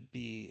should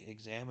be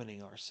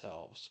examining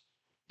ourselves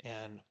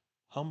and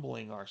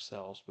humbling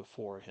ourselves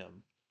before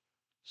Him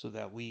so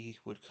that we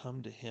would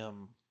come to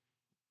Him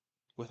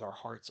with our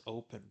hearts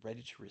open,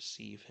 ready to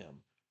receive Him,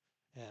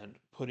 and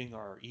putting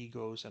our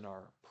egos and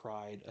our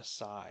pride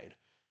aside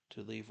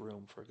to leave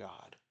room for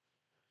God.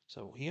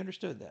 So he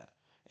understood that.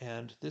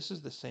 And this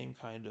is the same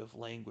kind of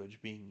language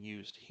being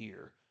used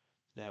here,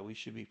 that we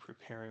should be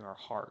preparing our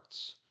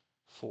hearts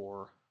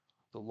for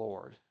the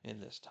Lord in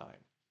this time.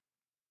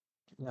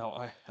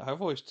 Now,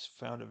 I've always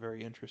found it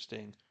very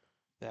interesting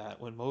that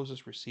when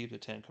Moses received the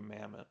Ten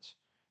Commandments,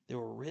 they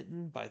were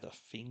written by the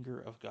finger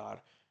of God.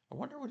 I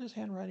wonder what his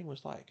handwriting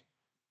was like.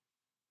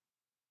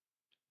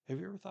 Have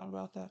you ever thought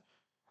about that?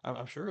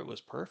 I'm sure it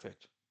was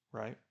perfect,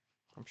 right?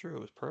 I'm sure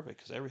it was perfect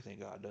because everything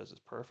God does is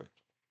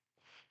perfect.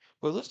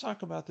 But let's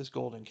talk about this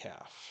golden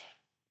calf.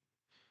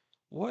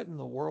 What in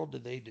the world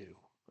did they do?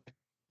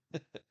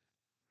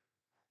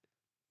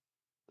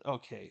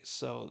 Okay,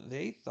 so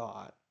they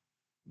thought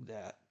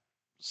that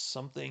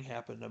something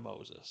happened to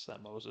Moses,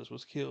 that Moses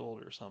was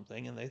killed or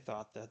something, and they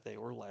thought that they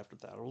were left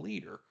without a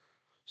leader.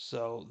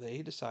 So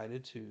they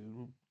decided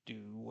to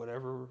do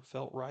whatever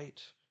felt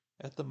right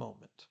at the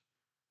moment.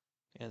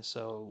 And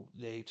so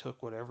they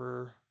took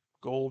whatever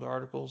gold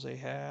articles they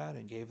had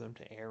and gave them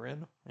to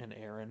Aaron, and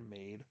Aaron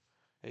made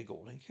a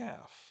golden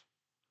calf.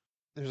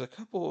 There's a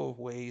couple of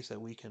ways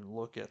that we can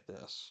look at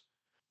this.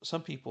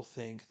 Some people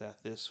think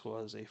that this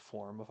was a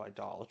form of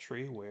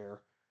idolatry where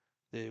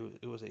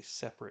it was a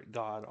separate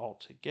god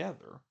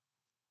altogether.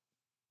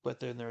 But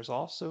then there's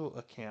also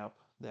a camp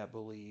that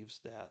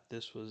believes that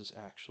this was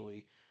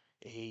actually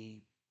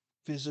a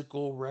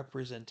physical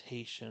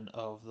representation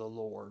of the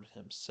Lord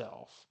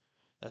himself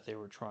that they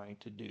were trying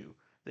to do.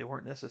 They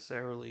weren't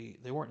necessarily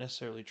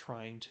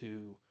trying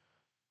to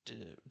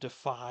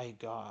defy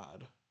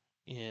God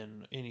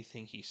in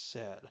anything he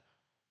said,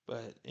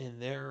 but in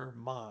their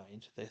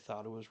mind, they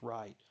thought it was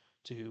right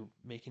to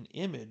make an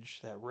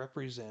image that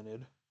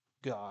represented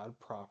God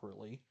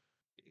properly.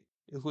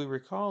 If we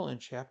recall in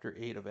chapter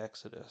 8 of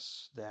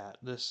Exodus that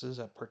this is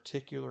a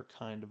particular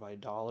kind of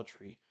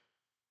idolatry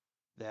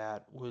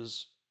that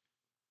was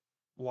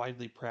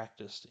widely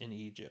practiced in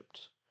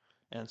Egypt.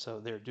 And so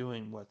they're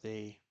doing what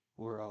they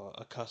were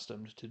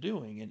accustomed to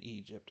doing in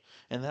Egypt.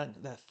 And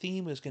that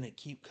theme is going to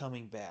keep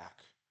coming back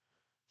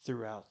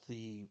throughout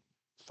the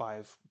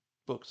five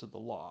books of the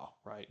law,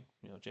 right?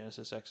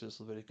 Genesis, Exodus,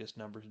 Leviticus,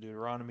 Numbers,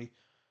 Deuteronomy.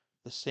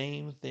 The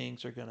same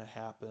things are going to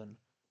happen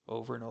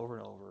over and over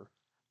and over,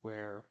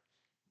 where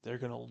they're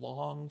going to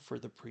long for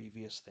the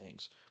previous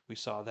things. We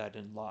saw that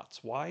in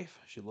Lot's wife.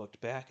 She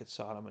looked back at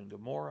Sodom and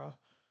Gomorrah.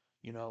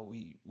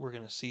 We're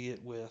going to see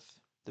it with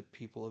the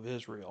people of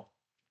Israel.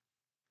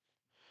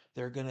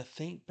 They're going to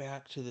think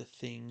back to the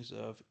things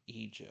of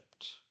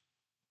Egypt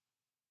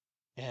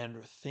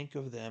and think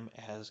of them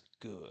as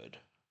good.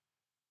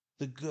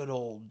 The good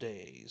old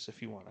days,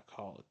 if you want to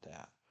call it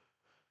that.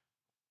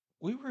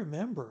 We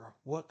remember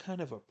what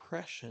kind of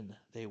oppression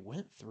they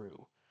went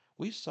through.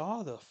 We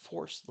saw the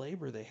forced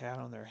labor they had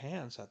on their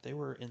hands, that they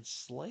were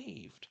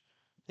enslaved.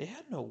 They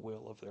had no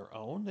will of their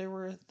own. They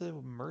were at the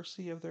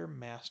mercy of their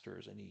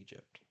masters in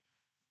Egypt.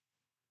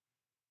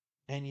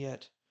 And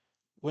yet,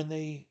 when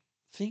they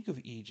think of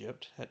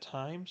Egypt at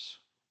times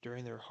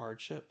during their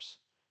hardships,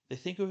 they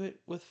think of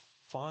it with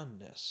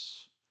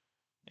fondness.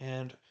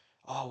 And,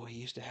 oh, we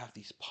used to have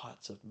these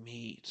pots of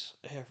meat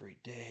every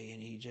day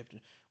in Egypt,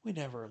 and we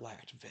never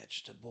lacked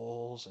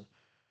vegetables. And,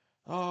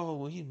 oh,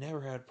 we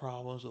never had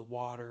problems with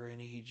water in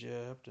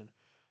Egypt. And,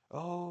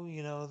 oh,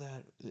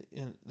 that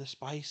in the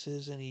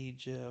spices in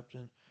Egypt.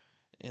 And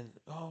And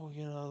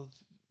oh,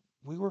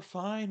 we were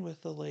fine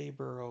with the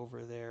labor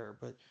over there,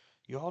 but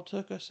y'all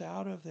took us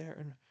out of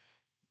there.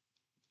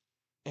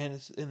 And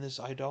it's in this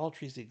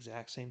idolatry is the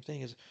exact same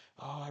thing as,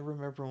 oh, I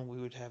remember when we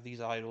would have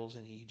these idols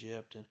in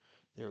Egypt and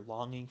they're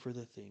longing for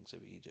the things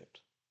of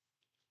Egypt.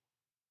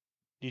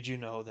 Did you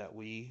know that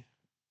we,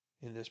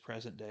 in this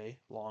present day,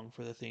 long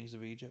for the things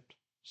of Egypt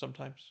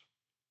sometimes?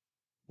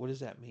 What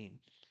does that mean?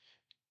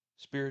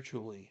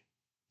 Spiritually,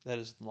 that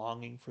is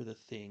longing for the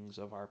things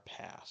of our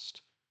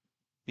past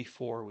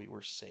before we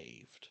were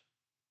saved.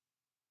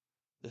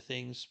 The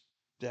things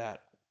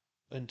that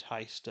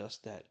enticed us,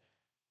 that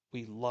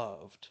we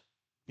loved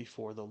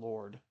before the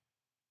Lord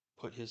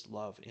put his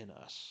love in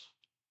us.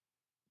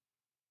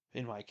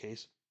 In my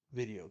case,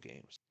 video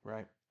games,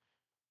 right?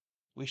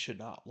 We should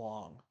not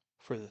long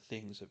for the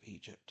things of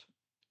Egypt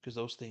because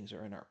those things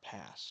are in our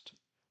past.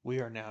 We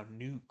are now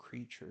new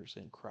creatures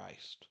in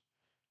Christ.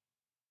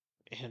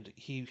 And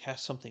he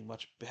has something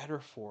much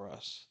better for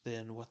us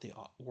than what the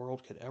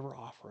world could ever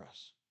offer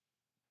us.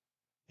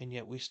 And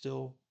yet we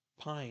still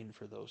pine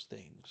for those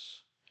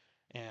things.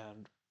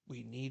 And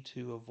we need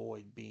to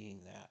avoid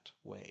being that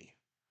way.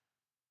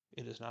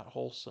 It is not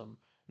wholesome,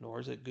 nor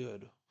is it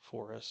good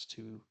for us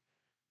to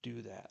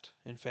do that.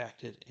 In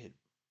fact, it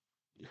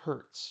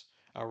hurts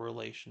our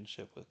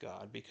relationship with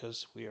God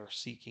because we are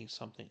seeking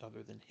something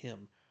other than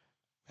Him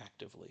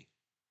actively.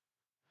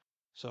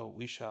 So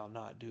we shall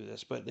not do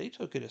this. But they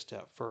took it a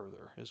step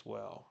further as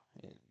well.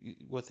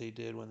 What they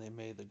did when they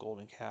made the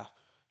golden calf.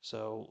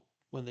 So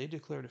when they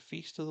declared a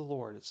feast to the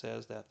Lord, it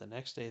says that the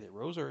next day they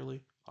rose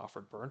early,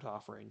 offered burnt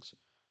offerings,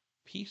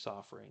 peace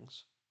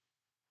offerings,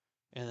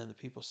 and then the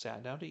people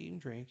sat down to eat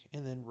and drink,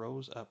 and then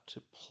rose up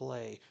to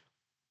play.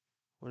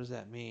 What does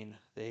that mean?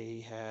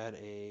 They had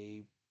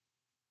a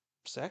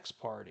sex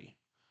party,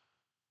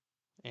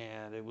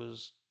 and it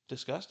was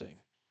disgusting.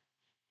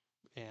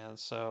 And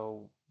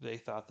so they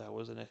thought that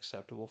was an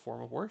acceptable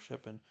form of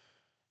worship, and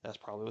that's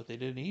probably what they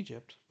did in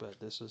Egypt, but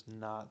this is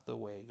not the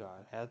way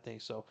God had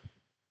things. So,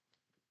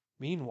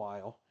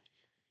 meanwhile,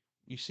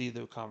 you see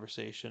the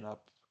conversation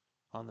up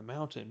on the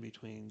mountain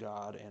between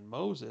God and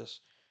Moses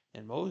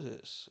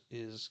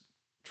is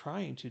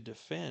trying to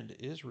defend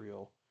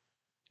Israel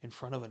in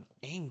front of an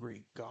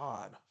angry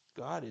God.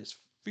 God is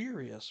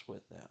furious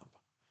with them.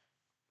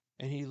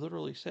 And he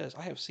literally says,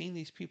 I have seen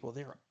these people.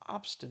 They are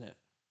obstinate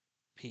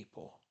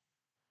people.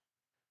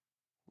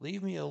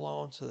 Leave me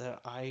alone so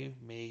that I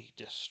may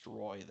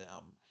destroy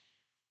them.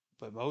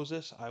 But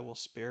Moses, I will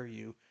spare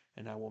you,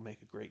 and I will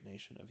make a great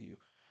nation of you.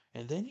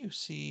 And then you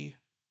see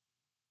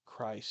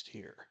Christ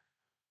here,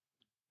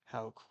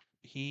 how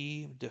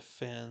he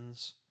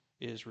defends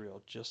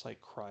Israel just like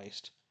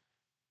Christ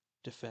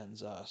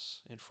defends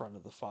us in front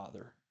of the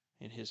Father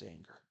in his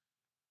anger.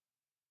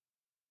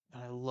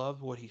 And I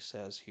love what he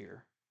says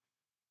here.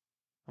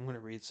 I'm going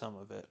to read some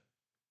of it.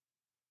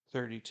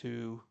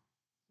 32,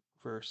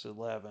 verse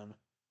 11.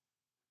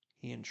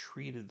 He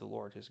entreated the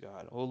Lord his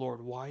God, O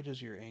Lord, why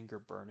does your anger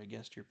burn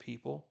against your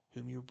people,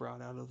 whom you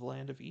brought out of the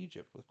land of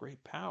Egypt with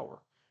great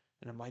power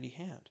and a mighty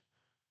hand?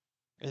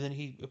 And then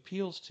he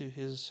appeals to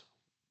his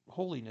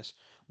holiness.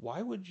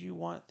 Why would you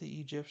want the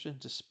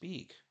Egyptians to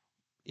speak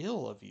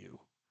ill of you,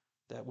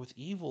 that with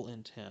evil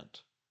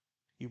intent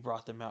you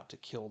brought them out to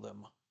kill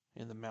them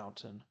in the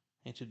mountain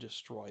and to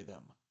destroy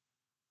them?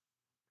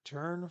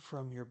 Turn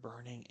from your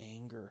burning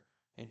anger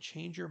and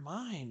change your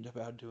mind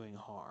about doing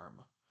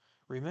harm.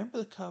 Remember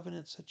the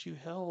covenants that you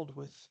held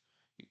with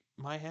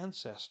my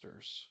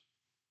ancestors.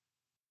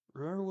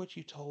 Remember what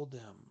you told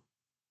them.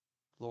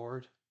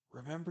 Lord,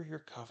 remember your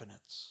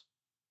covenants.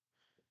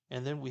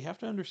 And then we have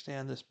to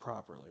understand this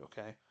properly,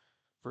 okay?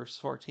 Verse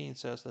 14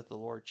 says that the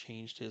Lord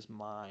changed his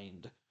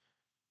mind,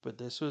 but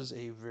this was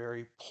a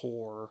very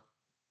poor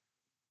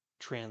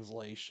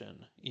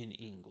translation in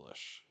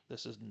English.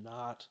 This is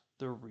not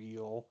the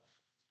real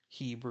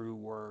Hebrew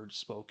word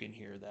spoken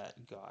here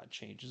that God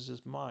changes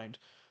his mind.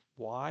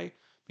 Why?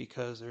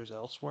 Because there's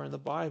elsewhere in the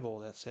Bible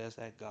that says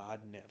that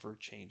God never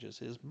changes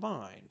his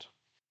mind.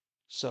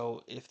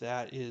 So if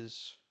that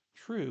is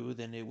true,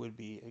 then it would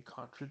be a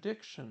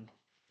contradiction.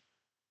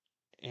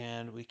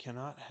 And we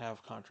cannot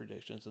have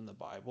contradictions in the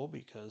Bible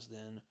because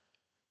then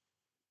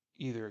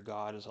either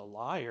God is a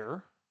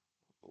liar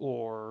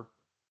or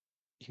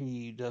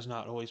he does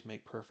not always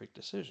make perfect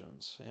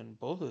decisions. And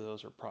both of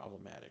those are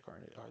problematic, are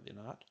they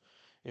not?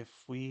 If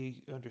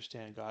we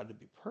understand God to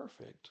be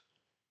perfect,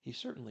 he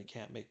certainly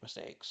can't make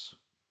mistakes.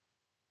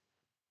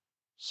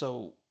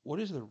 So, what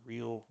is the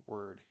real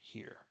word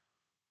here?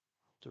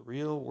 The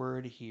real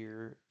word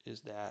here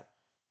is that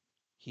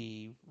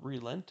he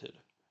relented.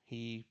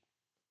 He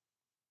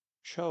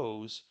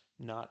chose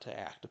not to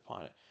act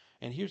upon it.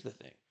 And here's the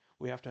thing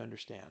we have to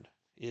understand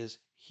is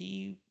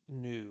he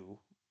knew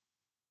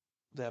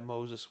that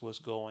Moses was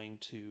going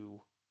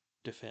to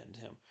defend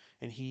him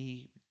and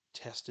he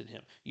tested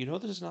him. You know,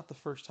 this is not the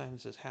first time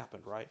this has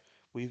happened, right?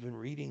 We've been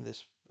reading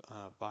this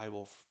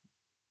Bible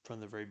from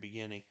the very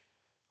beginning.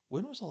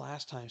 When was the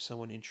last time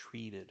someone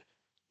entreated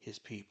his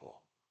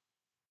people?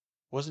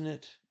 Wasn't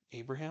it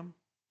Abraham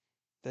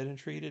that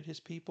entreated his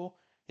people?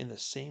 in the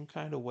same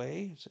kind of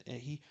way.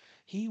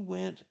 He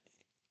went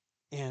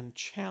and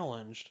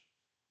challenged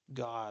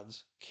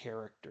God's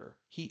character.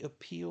 He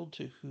appealed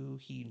to who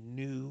he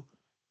knew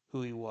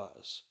who he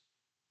was.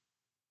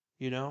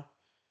 You know?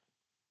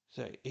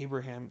 So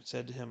Abraham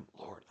said to him,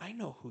 Lord, I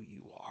know who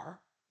you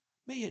are.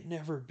 May it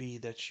never be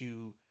that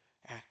you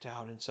act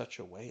out in such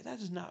a way.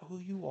 That is not who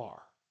you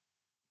are.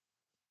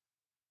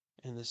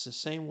 And it's the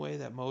same way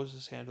that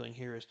Moses is handling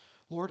here is,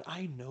 Lord,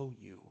 I know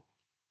you.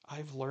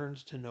 I've learned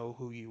to know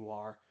who you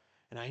are,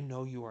 and I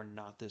know you are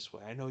not this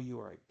way. I know you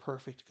are a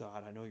perfect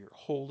God. I know you're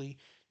holy,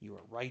 you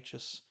are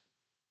righteous,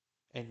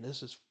 and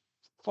this is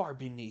far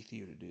beneath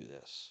you to do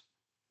this.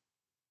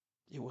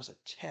 It was a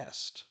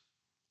test.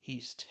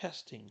 He's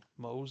testing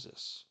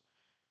Moses.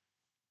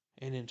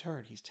 And in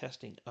turn, he's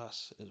testing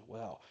us as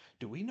well.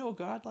 Do we know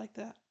God like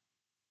that?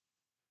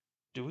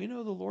 Do we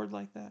know the Lord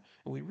like that?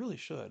 And we really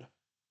should,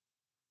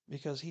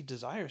 because he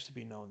desires to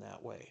be known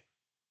that way.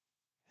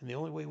 And the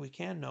only way we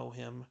can know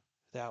him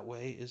that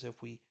way is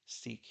if we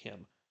seek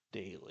him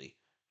daily.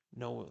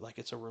 Know like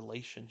it's a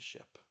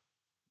relationship.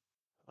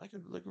 Like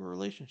a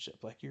relationship,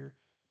 like you're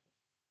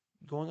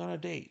going on a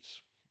date,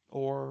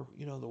 or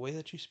the way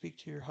that you speak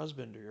to your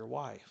husband or your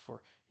wife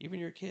or even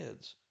your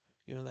kids.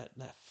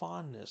 That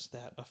fondness,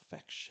 that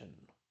affection,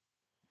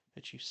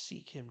 that you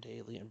seek him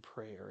daily in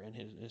prayer and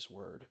in his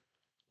word.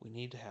 We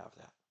need to have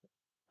that.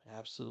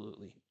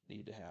 Absolutely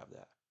need to have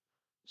that.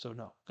 So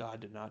no, God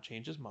did not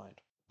change his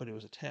mind, but it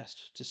was a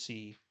test to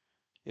see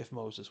if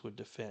Moses would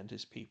defend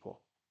his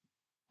people.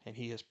 And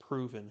he has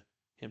proven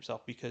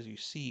himself, because you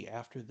see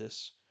after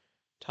this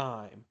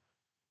time,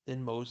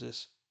 then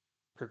Moses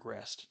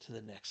progressed to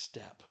the next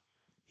step.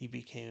 He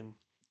became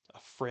a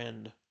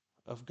friend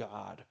of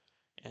God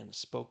and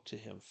spoke to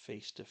him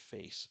face to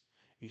face.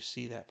 You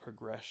see that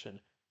progression,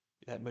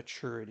 that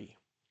maturity.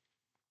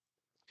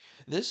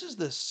 This is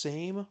the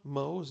same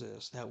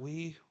Moses that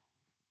we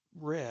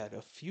read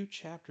a few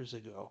chapters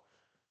ago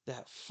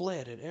that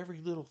fled at every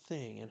little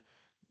thing and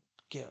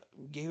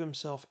gave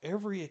himself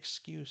every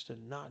excuse to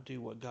not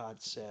do what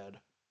God said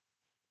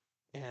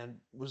and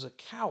was a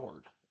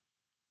coward.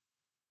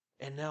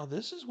 And now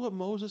this is what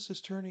Moses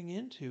is turning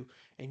into,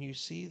 and you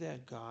see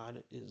that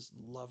God is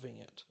loving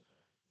it.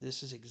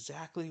 This is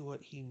exactly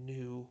what he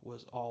knew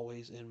was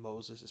always in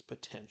Moses'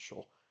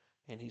 potential,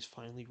 and he's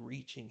finally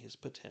reaching his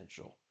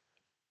potential.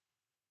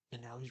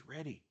 And now he's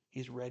ready.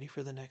 He's ready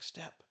for the next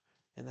step.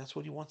 And that's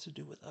what he wants to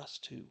do with us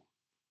too.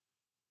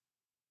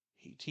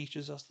 He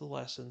teaches us the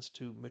lessons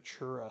to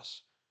mature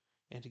us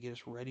and to get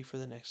us ready for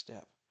the next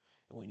step.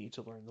 And we need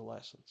to learn the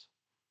lessons.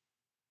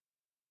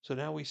 So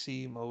now we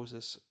see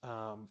Moses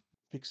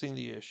fixing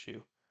the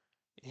issue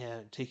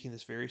and taking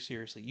this very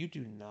seriously. You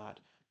do not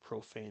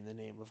profane the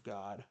name of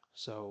God.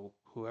 So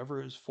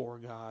whoever is for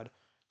God,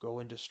 go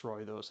and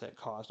destroy those that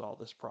caused all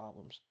this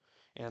problems.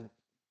 And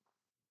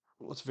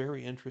what's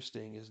very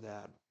interesting is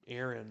that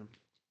Aaron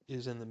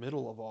is in the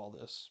middle of all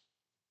this,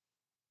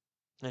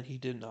 and he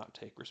did not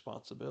take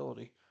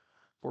responsibility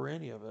for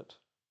any of it.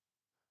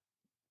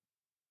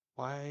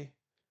 Why?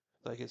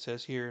 Like it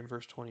says here in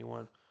verse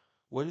 21,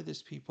 what did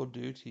this people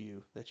do to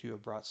you that you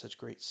have brought such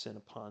great sin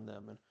upon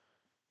them? And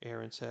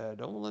Aaron said,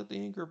 don't let the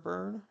anger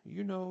burn.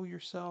 You know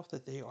yourself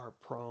that they are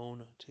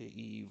prone to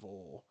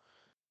evil.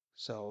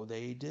 So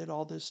they did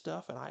all this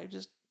stuff, and I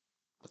just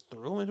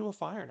threw them into a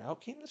fire, and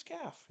out came this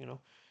calf,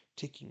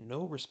 taking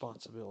no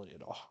responsibility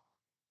at all,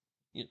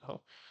 you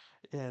know.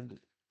 And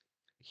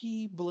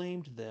he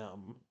blamed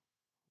them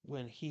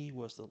when he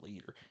was the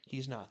leader.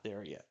 He's not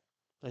there yet.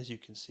 As you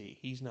can see,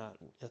 he's not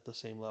at the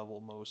same level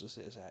Moses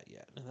is at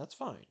yet, and that's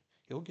fine.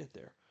 He'll get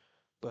there.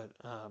 But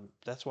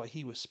that's why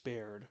he was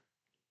spared,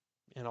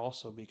 and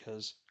also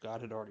because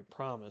God had already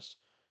promised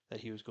that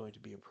he was going to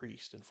be a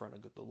priest in front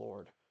of the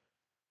Lord.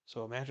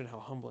 So imagine how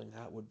humbling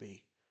that would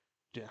be.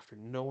 After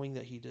knowing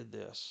that he did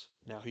this,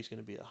 now he's going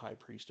to be a high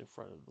priest in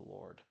front of the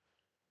Lord.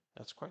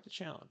 That's quite the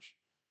challenge.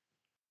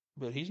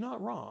 But he's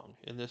not wrong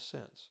in this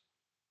sense.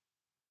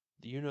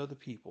 Do you know the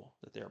people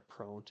that they're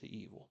prone to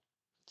evil?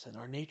 It's in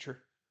our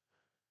nature.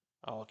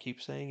 I'll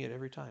keep saying it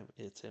every time.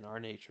 It's in our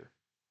nature.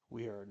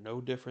 We are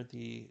no different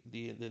than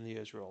the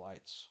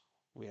Israelites.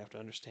 We have to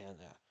understand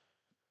that.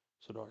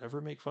 So don't ever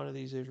make fun of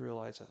these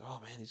Israelites.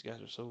 Oh man, these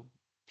guys are so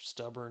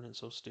stubborn and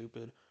so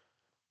stupid.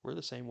 We're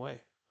the same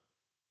way.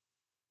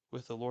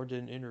 If the Lord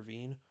didn't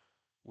intervene,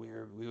 we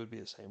would be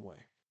the same way.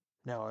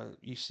 Now,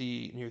 you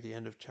see near the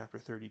end of chapter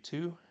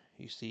 32,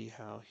 you see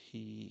how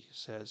he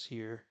says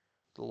here,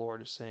 the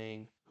Lord is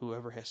saying,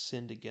 whoever has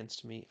sinned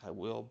against me, I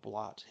will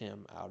blot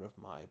him out of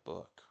my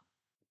book.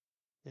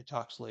 It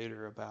talks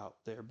later about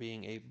there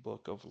being a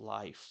book of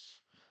life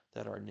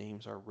that our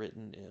names are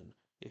written in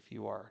if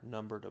you are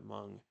numbered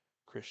among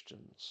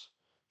Christians,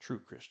 true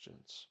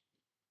Christians.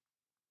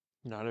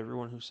 Not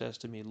everyone who says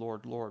to me,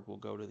 Lord, Lord, will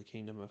go to the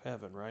kingdom of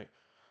heaven, right?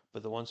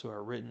 But the ones who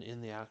are written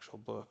in the actual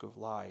book of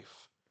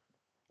life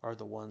are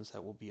the ones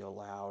that will be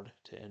allowed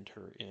to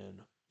enter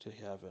into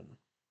heaven.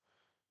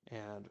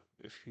 And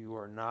if you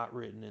are not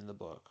written in the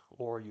book,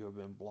 or you have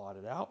been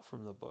blotted out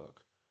from the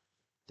book,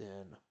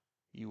 then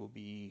you will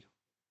be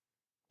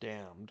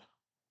damned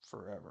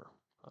forever,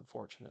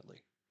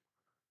 unfortunately.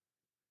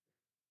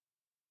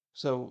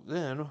 So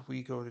then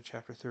we go to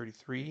chapter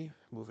 33,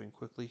 moving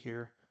quickly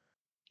here.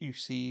 You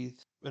see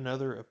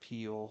another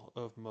appeal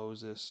of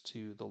Moses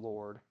to the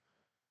Lord,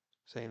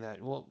 saying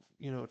that, well,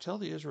 tell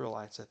the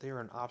Israelites that they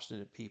are an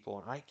obstinate people,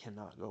 and I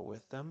cannot go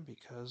with them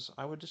because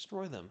I would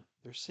destroy them.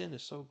 Their sin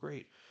is so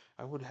great,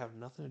 I would have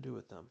nothing to do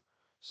with them.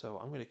 So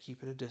I'm going to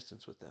keep at a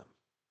distance with them.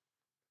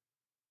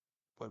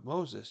 But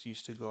Moses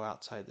used to go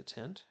outside the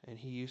tent, and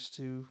he used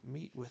to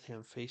meet with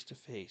him face to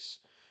face.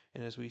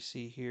 And as we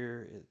see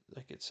here,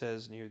 like it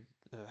says near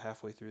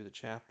halfway through the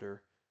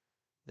chapter,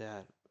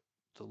 that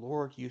the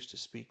Lord used to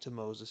speak to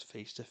Moses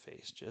face to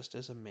face, just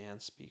as a man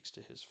speaks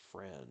to his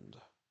friend.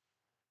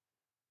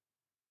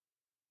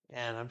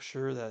 And I'm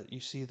sure that you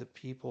see the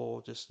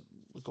people just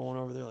going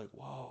over there like,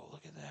 whoa,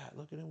 look at that.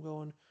 Look at him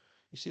going.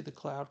 You see the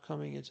cloud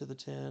coming into the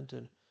tent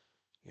and,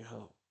 you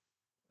know,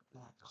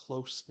 that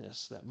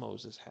closeness that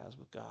Moses has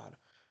with God.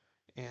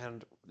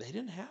 And they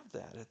didn't have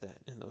that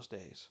in those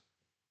days.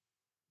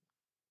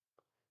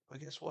 But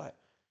guess what?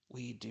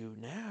 We do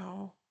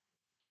now.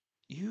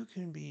 You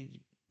can be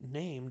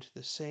named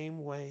the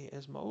same way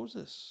as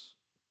Moses.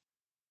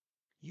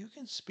 You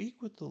can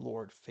speak with the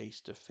Lord face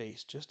to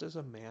face, just as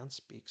a man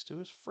speaks to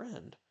his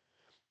friend.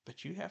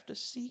 But you have to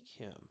seek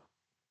him.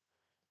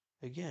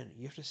 Again,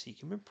 you have to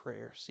seek him in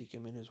prayer, seek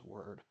him in his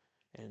word,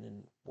 and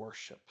in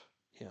worship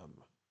him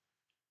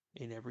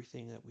in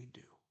everything that we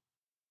do.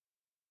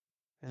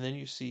 And then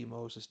you see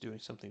Moses doing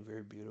something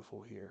very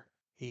beautiful here.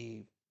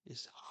 He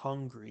is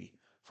hungry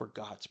for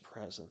God's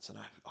presence, and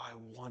I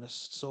want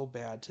us so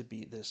bad to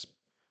be this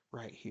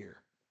right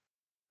here.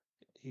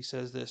 He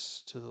says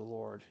this to the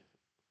Lord.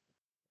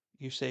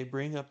 You say,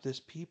 bring up this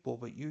people,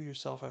 but you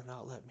yourself have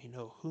not let me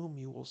know whom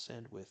you will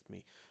send with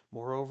me.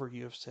 Moreover,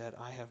 you have said,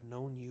 I have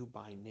known you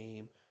by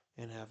name,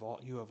 and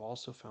you have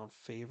also found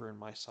favor in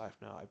my sight.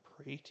 Now I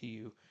pray to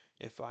you,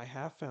 if I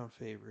have found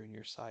favor in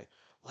your sight,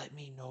 let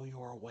me know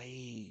your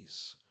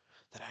ways,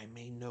 that I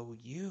may know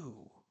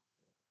you,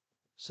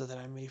 so that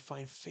I may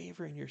find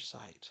favor in your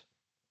sight.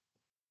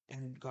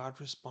 And God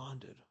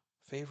responded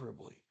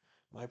favorably,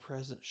 my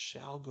presence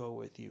shall go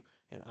with you,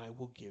 and I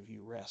will give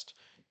you rest.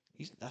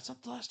 That's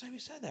not the last time he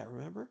said that,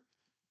 remember?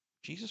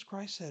 Jesus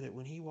Christ said it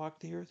when he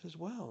walked the earth as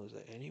well. Is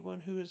that anyone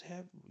who is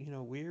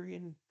weary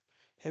and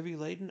heavy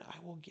laden, I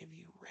will give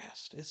you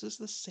rest. This is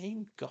the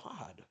same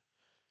God.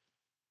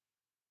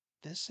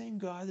 This same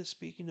God that's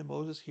speaking to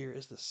Moses here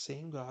is the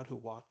same God who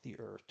walked the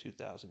earth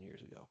 2,000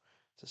 years ago.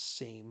 It's the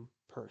same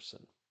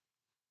person.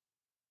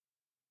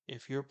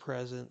 If your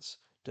presence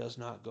does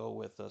not go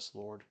with us,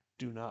 Lord,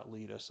 do not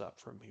lead us up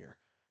from here.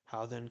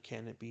 How then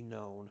can it be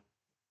known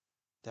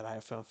that I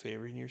have found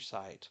favor in your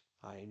sight,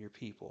 I and your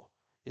people?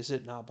 Is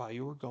it not by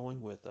your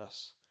going with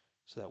us,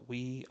 so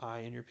that I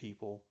and your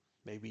people,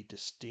 may be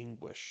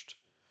distinguished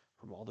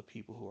from all the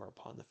people who are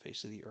upon the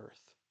face of the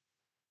earth?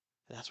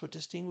 And that's what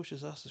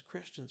distinguishes us as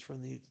Christians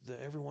from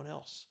everyone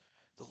else.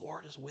 The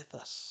Lord is with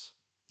us,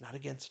 not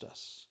against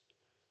us.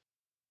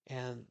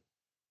 And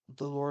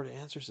the Lord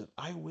answers him,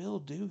 I will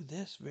do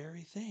this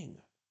very thing.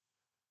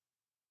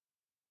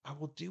 I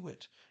will do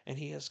it. And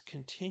he has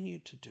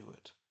continued to do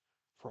it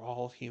for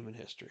all of human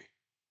history.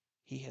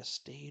 He has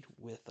stayed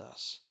with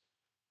us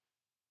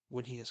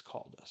when he has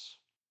called us.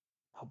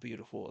 How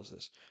beautiful is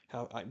this?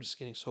 How I'm just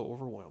getting so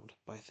overwhelmed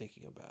by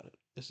thinking about it.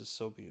 This is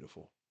so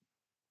beautiful.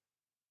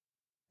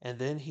 And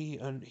then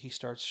he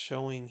starts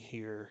showing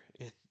here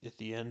at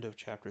the end of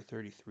chapter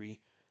 33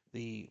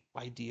 the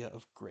idea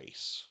of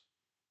grace.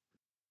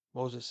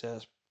 Moses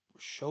says,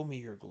 show me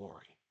your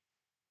glory.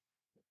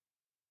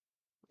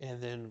 And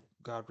then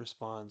God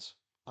responds,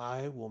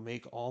 I will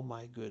make all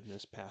my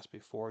goodness pass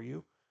before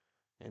you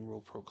and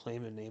will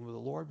proclaim the name of the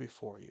Lord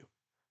before you.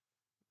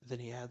 Then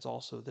he adds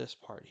also this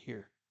part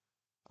here.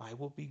 I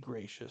will be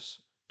gracious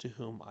to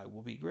whom I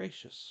will be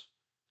gracious,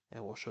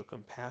 and will show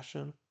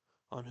compassion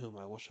on whom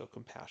I will show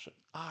compassion.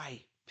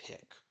 I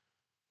pick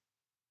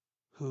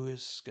who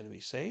is going to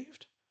be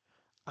saved.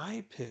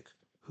 I pick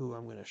who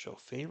I'm going to show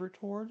favor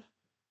toward.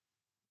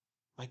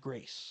 My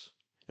grace.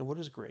 And what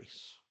is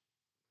grace?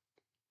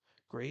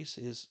 Grace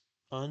is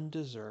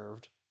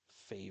undeserved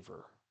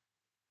favor.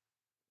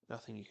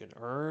 Nothing you can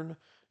earn,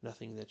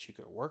 nothing that you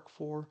can work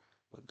for,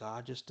 but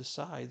God just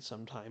decides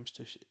sometimes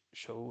to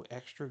show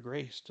extra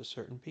grace to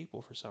certain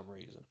people for some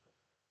reason.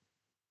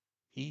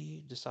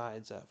 He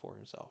decides that for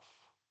himself.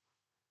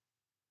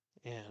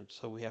 And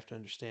so we have to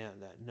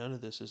understand that none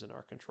of this is in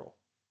our control.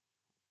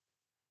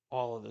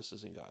 All of this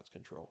is in God's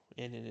control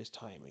and in his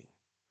timing.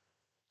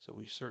 So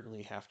we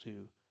certainly have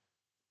to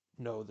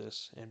know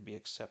this and be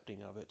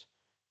accepting of it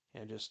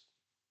and just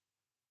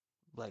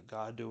let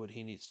God do what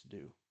he needs to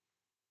do.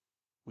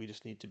 We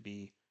just need to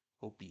be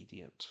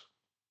obedient.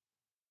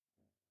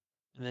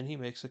 And then he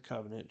makes a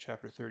covenant,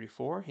 chapter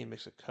 34. He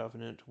makes a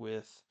covenant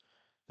with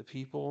the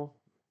people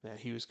that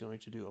he was going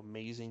to do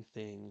amazing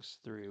things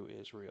through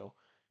Israel.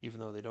 Even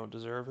though they don't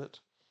deserve it,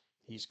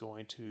 he's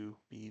going to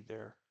be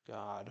their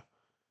God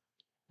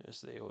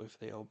if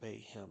they obey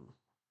him.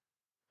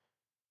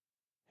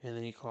 And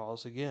then he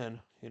calls again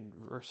in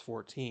verse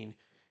 14,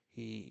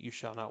 you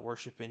shall not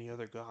worship any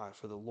other God,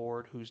 for the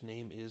Lord, whose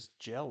name is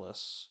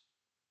jealous,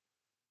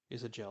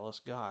 is a jealous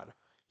God.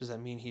 Does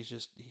that mean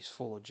he's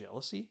full of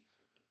jealousy?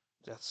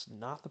 That's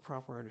not the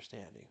proper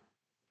understanding.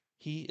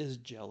 He is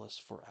jealous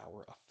for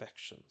our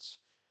affections.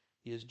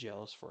 He is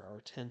jealous for our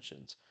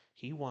attentions.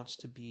 He wants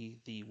to be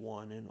the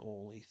one and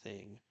only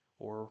thing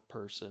or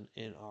person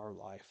in our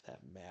life that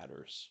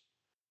matters.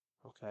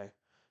 Okay?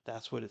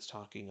 That's what it's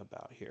talking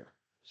about here.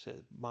 It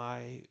said,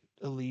 my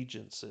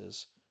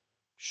allegiances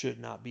should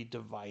not be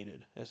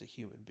divided as a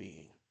human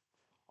being.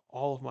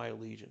 All of my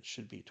allegiance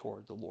should be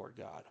toward the Lord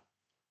God.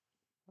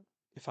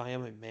 If I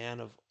am a man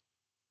of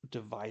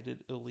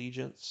divided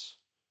allegiance,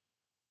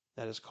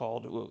 that is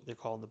called, what they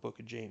call in the book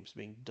of James,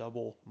 being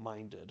double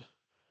minded.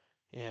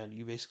 And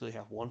you basically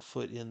have one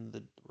foot in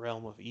the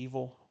realm of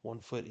evil, one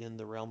foot in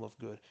the realm of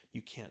good.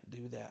 You can't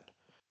do that.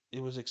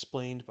 It was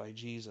explained by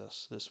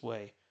Jesus this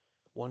way: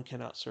 one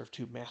cannot serve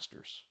two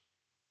masters,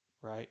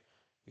 right?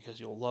 Because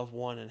you'll love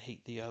one and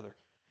hate the other.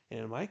 And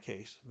in my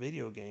case,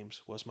 video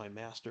games was my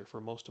master for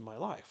most of my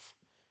life.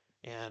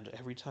 And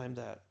every time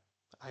that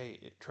I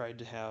tried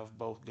to have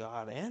both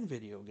God and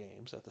video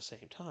games at the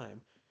same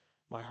time,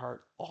 my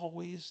heart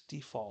always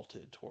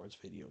defaulted towards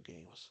video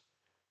games.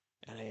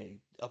 And I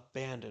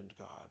abandoned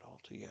God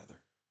altogether.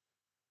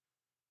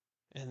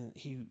 And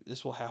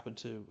this will happen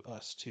to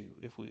us too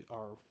if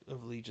our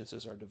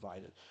allegiances are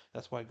divided.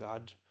 That's why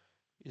God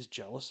is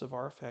jealous of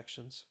our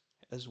affections,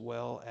 as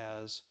well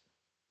as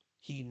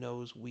he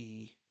knows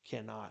we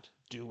cannot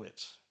do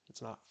it.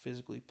 It's not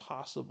physically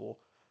possible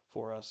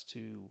for us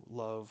to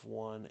love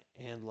one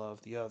and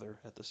love the other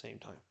at the same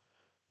time.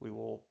 We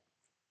will,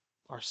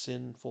 our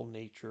sinful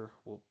nature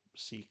will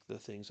seek the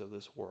things of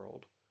this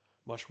world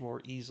much more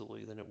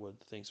easily than it would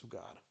the things of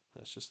God.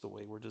 That's just the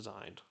way we're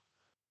designed.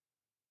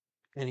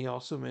 And he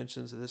also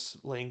mentions this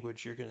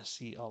language you're going to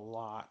see a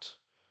lot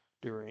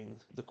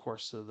during the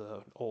course of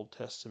the Old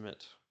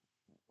Testament.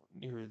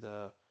 Near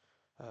the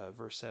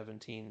verse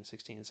 17,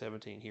 16, and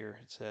 17 here,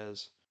 it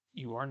says,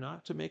 you are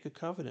not to make a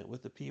covenant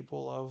with the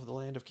people of the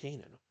land of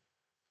Canaan,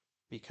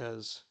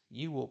 because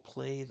you will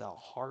play the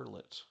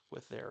harlot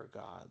with their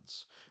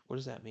gods. What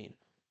does that mean?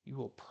 You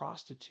will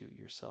prostitute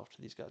yourself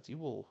to these gods. You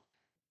will,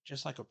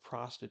 just like a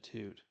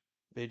prostitute,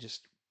 they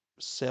just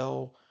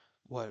sell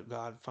what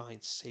God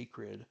finds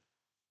sacred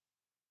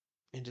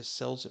and just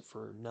sells it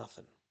for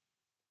nothing.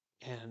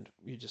 And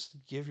you just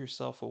give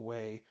yourself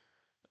away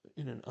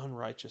in an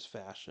unrighteous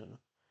fashion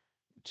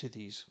to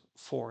these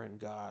foreign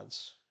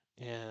gods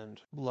and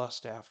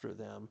lust after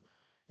them,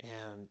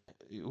 and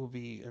it will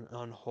be an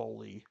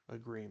unholy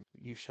agreement.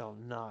 You shall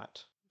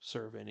not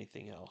serve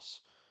anything else.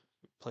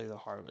 Play the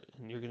harlot.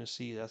 And you're going to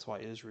see that's why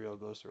Israel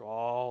goes through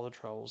all the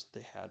troubles that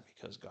they had,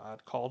 because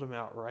God called them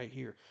out right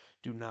here.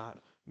 Do not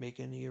make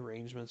any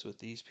arrangements with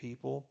these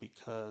people,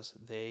 because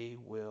they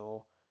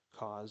will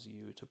cause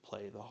you to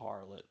play the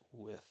harlot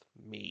with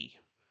me.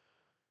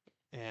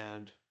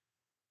 And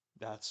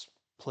that's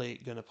going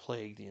to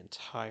plague the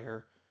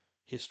entire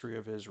history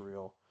of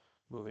Israel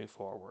moving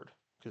forward,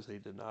 because they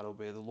did not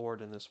obey the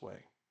Lord in this way.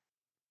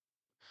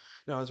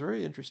 Now, it's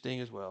very interesting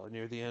as well,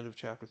 near the end of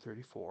chapter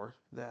 34,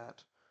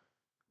 that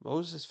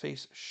Moses'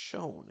 face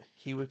shone.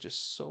 He was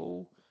just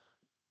so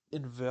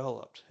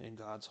enveloped in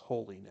God's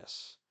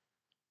holiness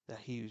that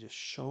he just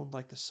shone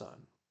like the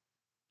sun.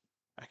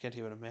 I can't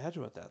even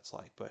imagine what that's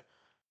like, but it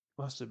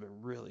must have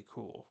been really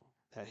cool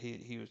that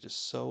he was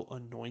just so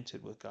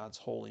anointed with God's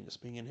holiness,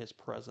 being in his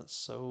presence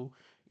so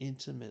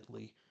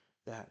intimately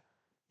that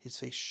his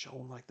face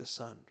shone like the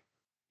sun.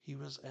 He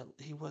was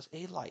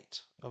a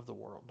light of the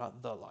world,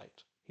 not the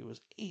light. He was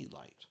a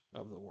light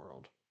of the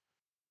world.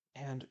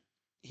 And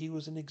he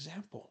was an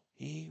example.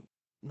 He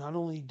not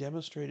only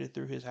demonstrated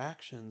through his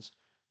actions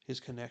his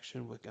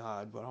connection with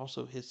God, but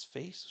also his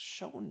face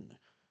shone.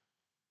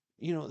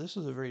 This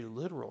is a very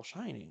literal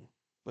shining,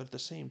 but at the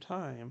same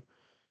time,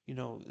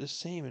 this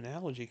same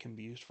analogy can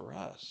be used for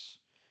us.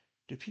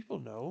 Do people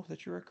know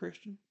that you're a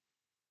Christian?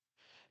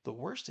 The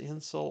worst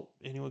insult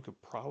anyone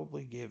could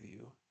probably give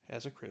you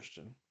as a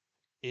Christian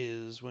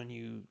is when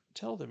you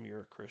tell them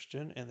you're a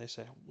Christian and they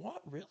say,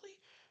 what, really?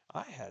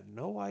 I had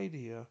no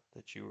idea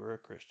that you were a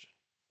Christian.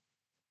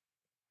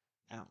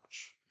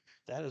 Ouch.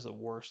 That is the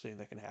worst thing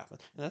that can happen.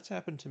 And that's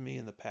happened to me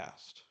in the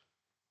past.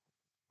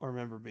 I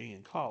remember being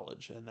in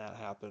college and that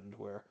happened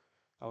where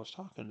I was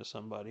talking to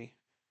somebody,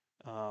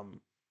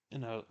 um,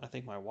 and I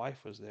think my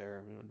wife was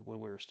there when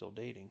we were still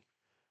dating.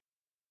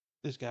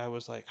 This guy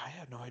was like, I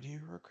had no idea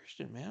you were a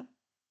Christian, man.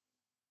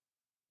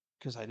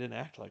 Because I didn't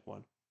act like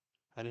one.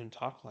 I didn't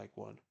talk like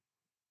one.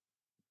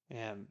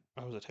 And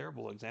I was a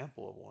terrible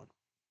example of one.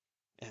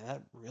 And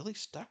that really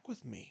stuck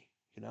with me,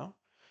 you know?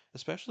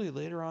 Especially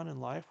later on in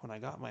life when I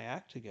got my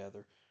act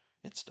together,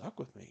 it stuck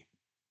with me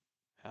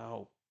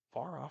how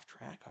far off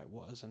track I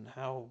was and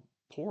how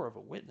poor of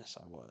a witness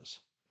I was.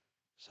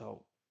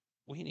 So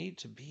we need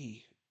to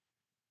be,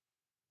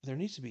 there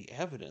needs to be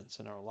evidence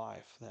in our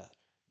life that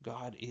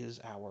God is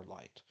our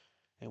light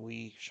and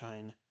we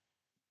shine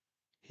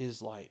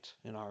his light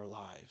in our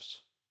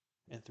lives.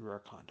 and through our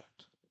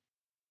conduct.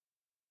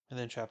 And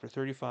then chapter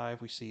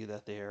 35, we see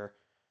that they're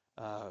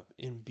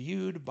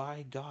imbued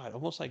by God,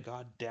 almost like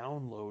God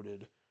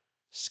downloaded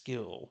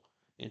skill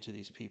into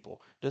these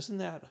people. Doesn't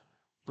that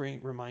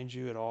remind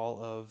you at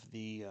all of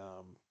the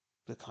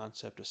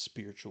concept of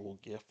spiritual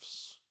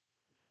gifts,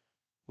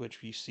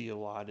 which we see a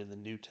lot in the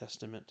New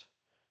Testament?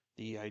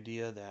 The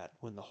idea that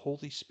when the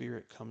Holy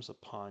Spirit comes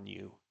upon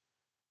you,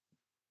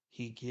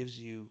 he gives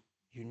you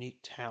unique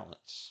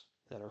talents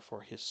that are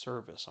for his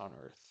service on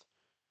earth.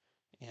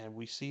 And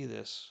we see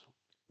this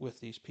with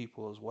these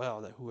people as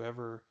well, that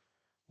whoever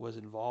was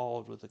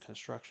involved with the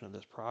construction of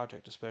this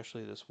project,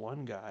 especially this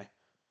one guy,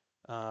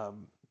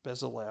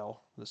 Bezalel,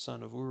 the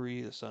son of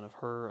Uri, the son of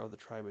Hur of the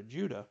tribe of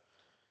Judah,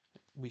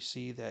 we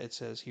see that it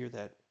says here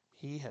that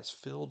he has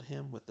filled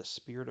him with the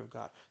Spirit of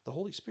God. The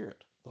Holy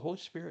Spirit. The Holy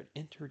Spirit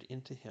entered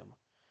into him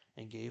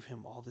and gave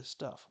him all this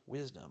stuff: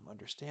 wisdom,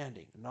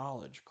 understanding,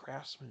 knowledge,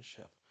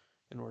 craftsmanship,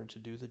 in order to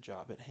do the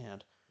job at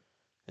hand.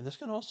 And this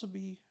can also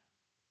be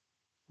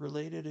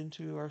related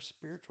into our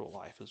spiritual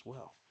life as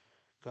well.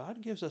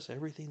 God gives us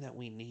everything that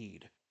we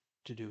need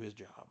to do his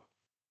job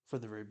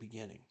from the very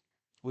beginning.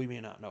 We may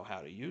not know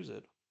how to use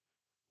it.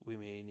 We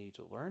may need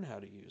to learn how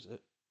to use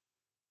it,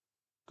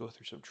 go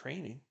through some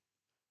training.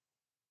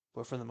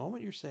 But from the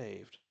moment you're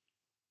saved,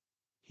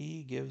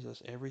 he gives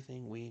us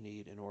everything we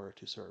need in order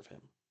to serve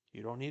him.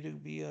 You don't need to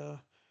be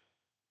a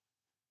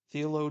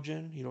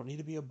theologian. You don't need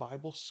to be a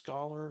Bible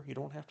scholar. You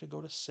don't have to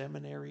go to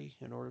seminary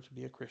in order to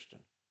be a Christian.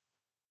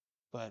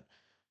 But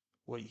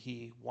what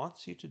he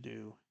wants you to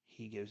do,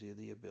 he gives you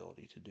the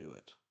ability to do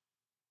it.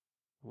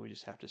 We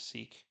just have to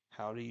seek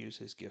how to use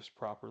his gifts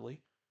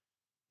properly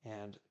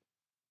and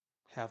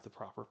have the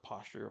proper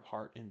posture of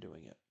heart in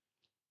doing it.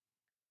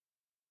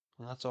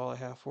 And that's all I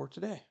have for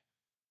today.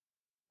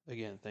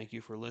 Again, thank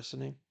you for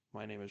listening.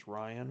 My name is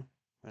Ryan,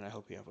 and I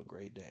hope you have a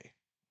great day.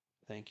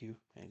 Thank you,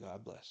 and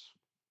God bless.